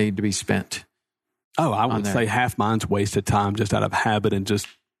doesn't need to be spent. Oh, I would say half mine's wasted time just out of habit and just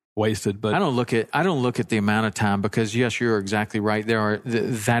wasted. But I don't look at the amount of time, because yes, you're exactly right.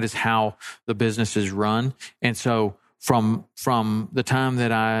 That is how the business is run, and so from the time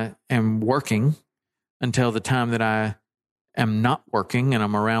that I am working until the time that I am not working and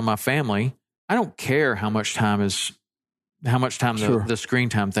I'm around my family, I don't care how much time the screen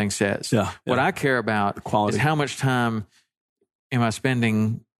time thing says. Yeah. What I care about is how much time am I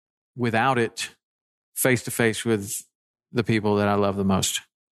spending without it, face to face with the people that I love the most.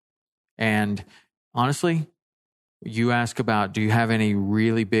 And honestly, you ask about, do you have any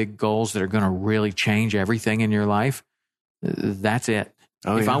really big goals that are going to really change everything in your life? That's it.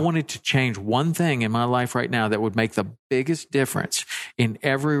 If I wanted to change one thing in my life right now that would make the biggest difference in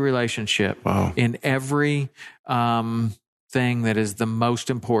every relationship, in every thing that is the most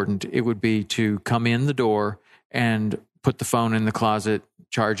important, it would be to come in the door and put the phone in the closet,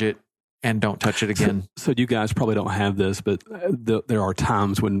 charge it, and don't touch it again. So you guys probably don't have this, but there are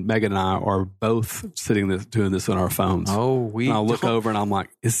times when Megan and I are both doing this on our phones. And I'll look over and I'm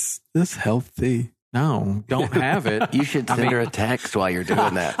like, is this healthy? No, don't have it. You should send her a text while you're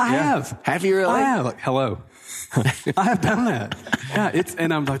doing that. I have. Have you really? I have. Like, hello. I have done that. Yeah,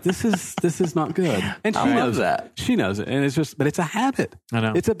 and I'm like, this is not good. And she knows that. She knows it, and but it's a habit. I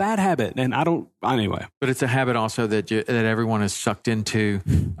know it's a bad habit, and I don't. Anyway, but it's a habit also that everyone is sucked into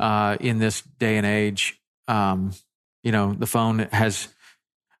in this day and age. The phone has.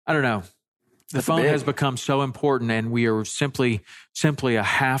 I don't know. The phone has become so important, and we are simply a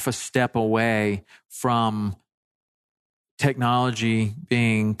half a step away from technology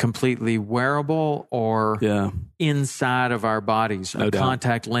being completely wearable or inside of our bodies. A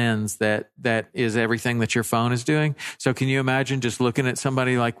contact lens that is everything that your phone is doing. So can you imagine just looking at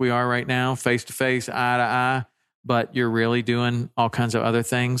somebody like we are right now, face to face, eye to eye, but you're really doing all kinds of other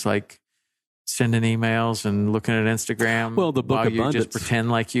things like sending emails and looking at Instagram. Well, the book Abundance, you just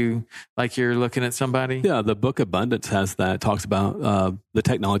pretend like you're looking at somebody. Yeah, the book Abundance has that. It talks about the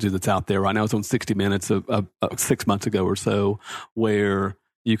technology that's out there right now. It's on 60 Minutes 6 months ago or so, where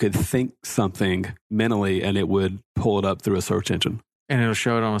you could think something mentally and it would pull it up through a search engine. And it'll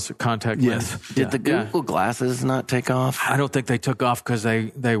show it on a contact lens. Did the Google glasses not take off? I don't think they took off because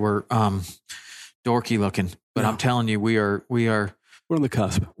they were dorky looking. But I'm telling you, we're on the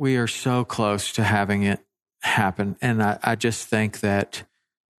cusp. We are so close to having it happen. And I just think that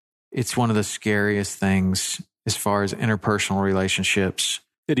it's one of the scariest things as far as interpersonal relationships.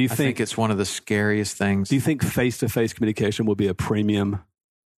 I think it's one of the scariest things. Do you think face-to-face communication will be a premium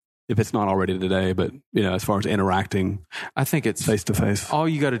if it's not already today, but as far as interacting? I think it's face-to-face. All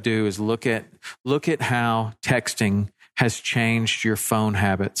you got to do is look at how texting has changed your phone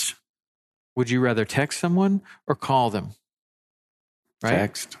habits. Would you rather text someone or call them? Right?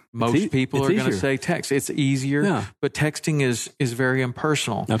 Text. Most people are going to say text. It's easier, but texting is very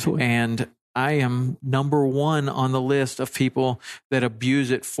impersonal. Absolutely. And I am number one on the list of people that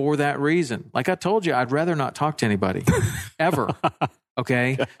abuse it for that reason. Like I told you, I'd rather not talk to anybody ever.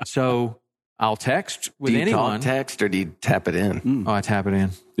 Okay. So I'll text with anyone. Do you talk text or do you tap it in? Oh, I tap it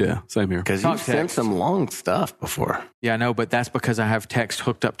in. Yeah, same here. Because you've sent some long stuff before. Yeah, I know, but that's because I have text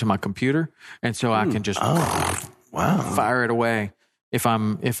hooked up to my computer, and so I can just fire it away. If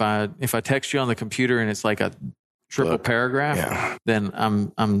I text you on the computer and it's like a triple paragraph, then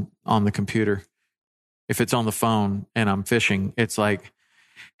I'm on the computer. If it's on the phone and I'm fishing, it's like,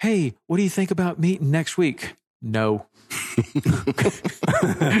 hey, what do you think about meeting next week? No. I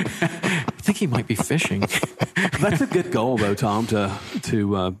think he might be fishing. That's a good goal, though, Tom,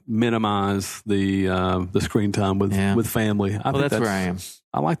 to minimize the screen time with family. That's where I am.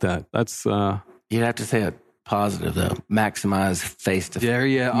 I like that. That's you'd have to say it positive though. Maximize face to face. There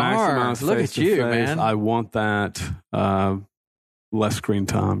you are. Look at you, man. I want that less screen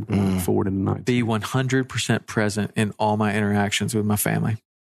time going forward in the night. Be 100% present in all my interactions with my family.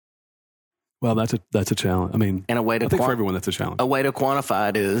 Well, that's a challenge. I mean, and I think for everyone that's a challenge. A way to quantify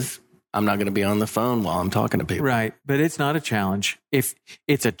it is I'm not going to be on the phone while I'm talking to people. Right, but it's not a challenge. If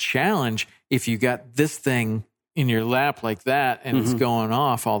it's a challenge, if you got this thing in your lap like that and it's going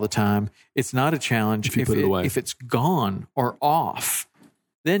off all the time, it's not a challenge. If it's gone or off,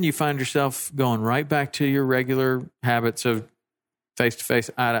 then you find yourself going right back to your regular habits of face-to-face,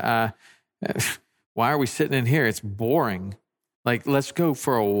 eye-to-eye. Why are we sitting in here? It's boring. Like, let's go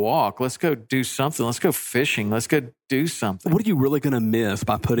for a walk. Let's go do something. Let's go fishing. Let's go do something. What are you really going to miss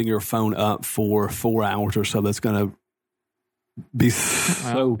by putting your phone up for 4 hours or so? That's going to be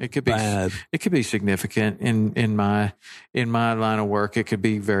so bad. It could be significant in my line of work. It could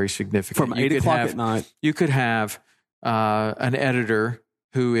be very significant. From 8 o'clock at night. You could have an editor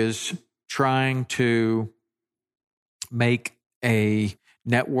who is trying to make a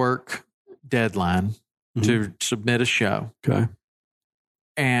network deadline to submit a show. Okay.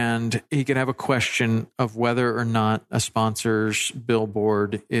 And he could have a question of whether or not a sponsor's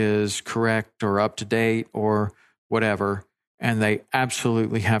billboard is correct or up to date or whatever. And they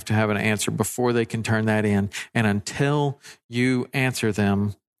absolutely have to have an answer before they can turn that in. And until you answer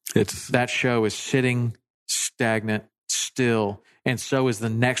them, that show is sitting stagnant still. And so is the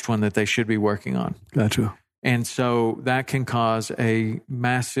next one that they should be working on. Gotcha. And so that can cause a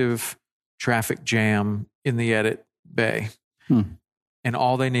massive traffic jam in the edit bay. And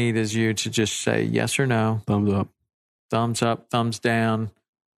all they need is you to just say yes or no. Thumbs up, thumbs down.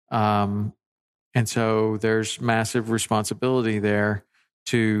 And so there's massive responsibility there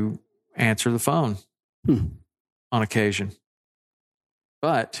to answer the phone on occasion.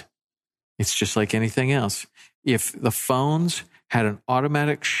 But it's just like anything else. If the phones had an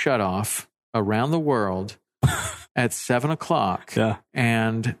automatic shutoff around the world at 7 o'clock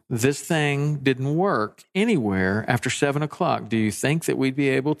and this thing didn't work anywhere after 7 o'clock, do you think that we'd be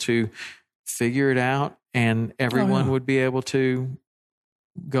able to figure it out and everyone would be able to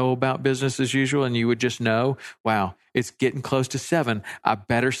go about business as usual, and you would just know, wow, it's getting close to 7. I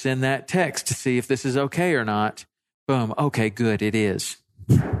better send that text to see if this is okay or not. Boom. Okay, good. It is.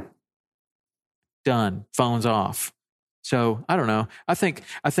 Done. Phone's off. So I don't know. I think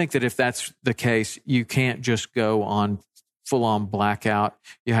that if that's the case, you can't just go on full on blackout.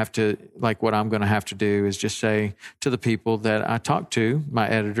 You have to, like what I'm going to have to do is just say to the people that I talk to, my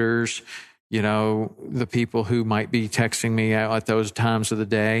editors, you know, the people who might be texting me at those times of the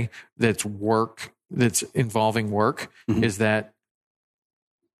day that's work, that's involving work, is that,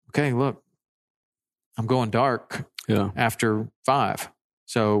 okay, look, I'm going dark after 5.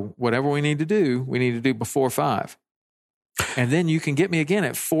 So whatever we need to do before 5. And then you can get me again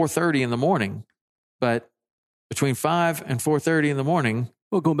at 4:30 in the morning. But between 5 and 4:30 in the morning.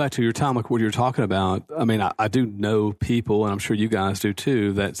 Well, going back to your time, like what you're talking about, I mean, I do know people, and I'm sure you guys do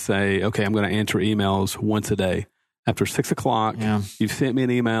too, that say, okay, I'm going to answer emails once a day. After 6 o'clock, you've sent me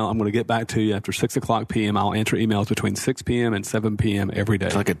an email. I'm going to get back to you after 6 o'clock p.m. I'll answer emails between 6 p.m. and 7 p.m. every day.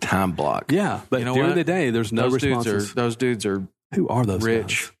 It's like a time block. Yeah. But during the day, there's no responses. Those dudes are who are those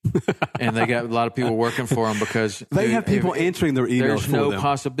rich? And they got a lot of people working for them because they have people answering their emails. There's no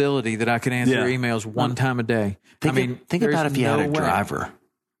possibility that I can answer emails one time a day. Think about if you had a driver.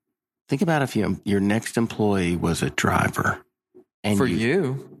 Think about if your next employee was a driver, and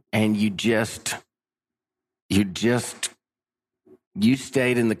you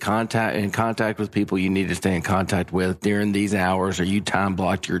stayed in contact with people you need to stay in contact with during these hours, or you time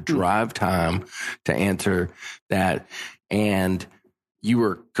blocked your drive time to answer that, and you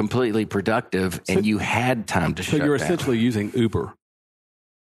were completely productive and you had time to shut down. So you're essentially using Uber.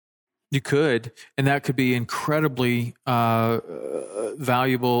 You could, and that could be incredibly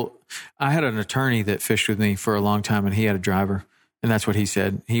valuable. I had an attorney that fished with me for a long time, and he had a driver, and that's what he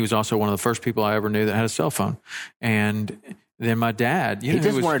said. He was also one of the first people I ever knew that had a cell phone. And then my dad, who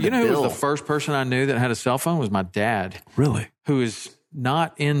was the first person I knew that had a cell phone was my dad. Really? Who is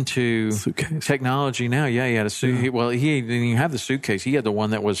not into technology now. Yeah, he had a suit. Well, he didn't even have the suitcase. He had the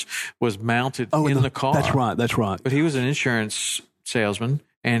one that was mounted in the car. That's right. But he was an insurance salesman,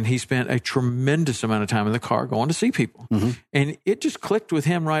 and he spent a tremendous amount of time in the car going to see people. Mm-hmm. And it just clicked with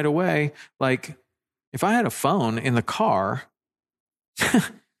him right away. Like, if I had a phone in the car,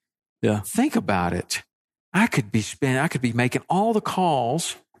 think about it. I could be making all the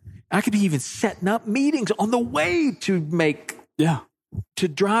calls. I could be even setting up meetings on the way to to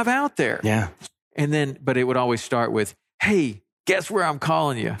drive out there. Yeah. And then, but it would always start with, hey, guess where I'm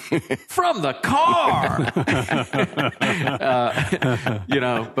calling you? From the car.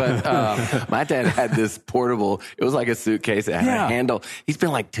 My dad had this portable, it was like a suitcase. It had a handle. He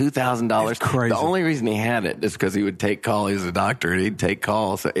spent like $2,000. Crazy. The only reason he had it is because he would take calls. He was a doctor, and he'd take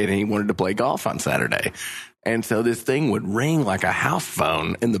calls, and he wanted to play golf on Saturday. And so this thing would ring like a house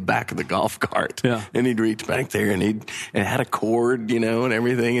phone in the back of the golf cart. Yeah. And he'd reach back there, and it had a cord, and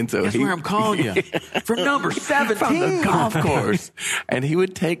everything. And so that's where I'm calling you. From number 17. From the golf course. And he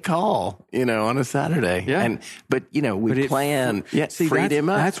would take call, on a Saturday. Yeah. But we plan. Yeah. See, freed him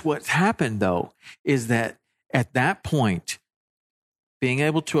up. That's what's happened, though, is that at that point, being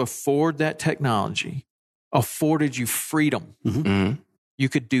able to afford that technology afforded you freedom. Mm-hmm. Mm-hmm. You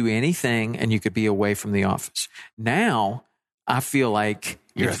could do anything, and you could be away from the office. Now, I feel like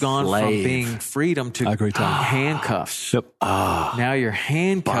it's gone from being freedom to handcuffs. Yep. Now you're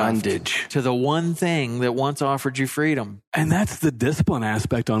handcuffed bondage to the one thing that once offered you freedom. And that's the discipline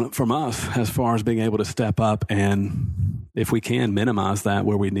aspect on it from us, as far as being able to step up and, if we can, minimize that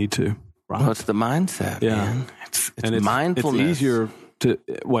where we need to. Right? Well, it's the mindset. Yeah. Man. It's mindfulness. It's easier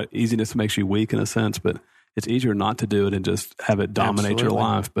easiness makes you weak in a sense, but it's easier not to do it and just have it dominate your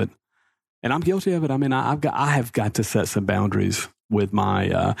life. And I'm guilty of it. I mean, I have got to set some boundaries with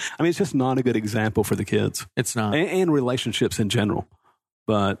my, it's just not a good example for the kids. It's not. And relationships in general.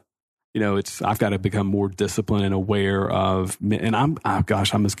 But, I've got to become more disciplined and aware of, and I'm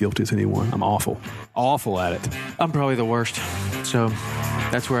as guilty as anyone. I'm awful at it. I'm probably the worst. So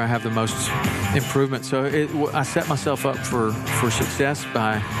that's where I have the most improvement. So I set myself up for success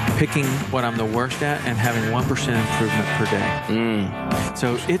by picking what I'm the worst at and having 1% improvement per day.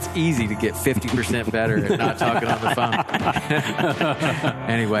 So it's easy to get 50% better at not talking on the phone.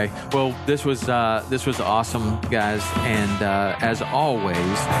 Anyway, well, this was awesome, guys. And as always,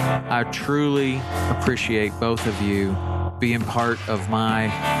 I truly appreciate both of you being part of my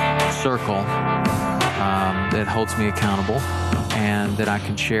circle that holds me accountable, and that I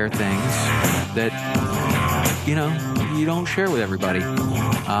can share things that, you don't share with everybody.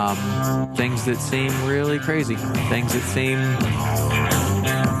 Things that seem really crazy, things that seem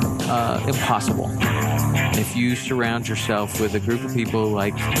impossible. If you surround yourself with a group of people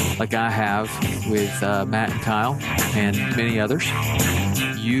like I have with Matt and Kyle and many others,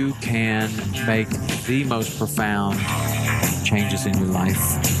 you can make the most profound changes in your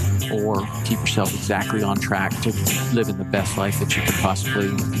life, or keep yourself exactly on track to living the best life that you could possibly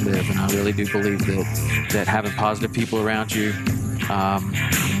live. And I really do believe that having positive people around you,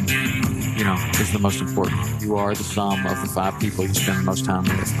 is the most important. You are the sum of the 5 people you spend the most time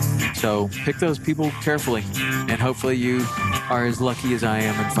with. So pick those people carefully, and hopefully you are as lucky as I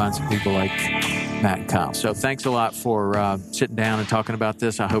am and find some people like Matt and Kyle. So thanks a lot for sitting down and talking about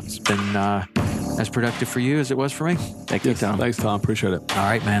this. I hope it's been as productive for you as it was for me. Thank you, Tom. Thanks, Tom. Appreciate it. All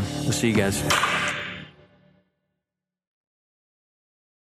right, man. We'll see you guys.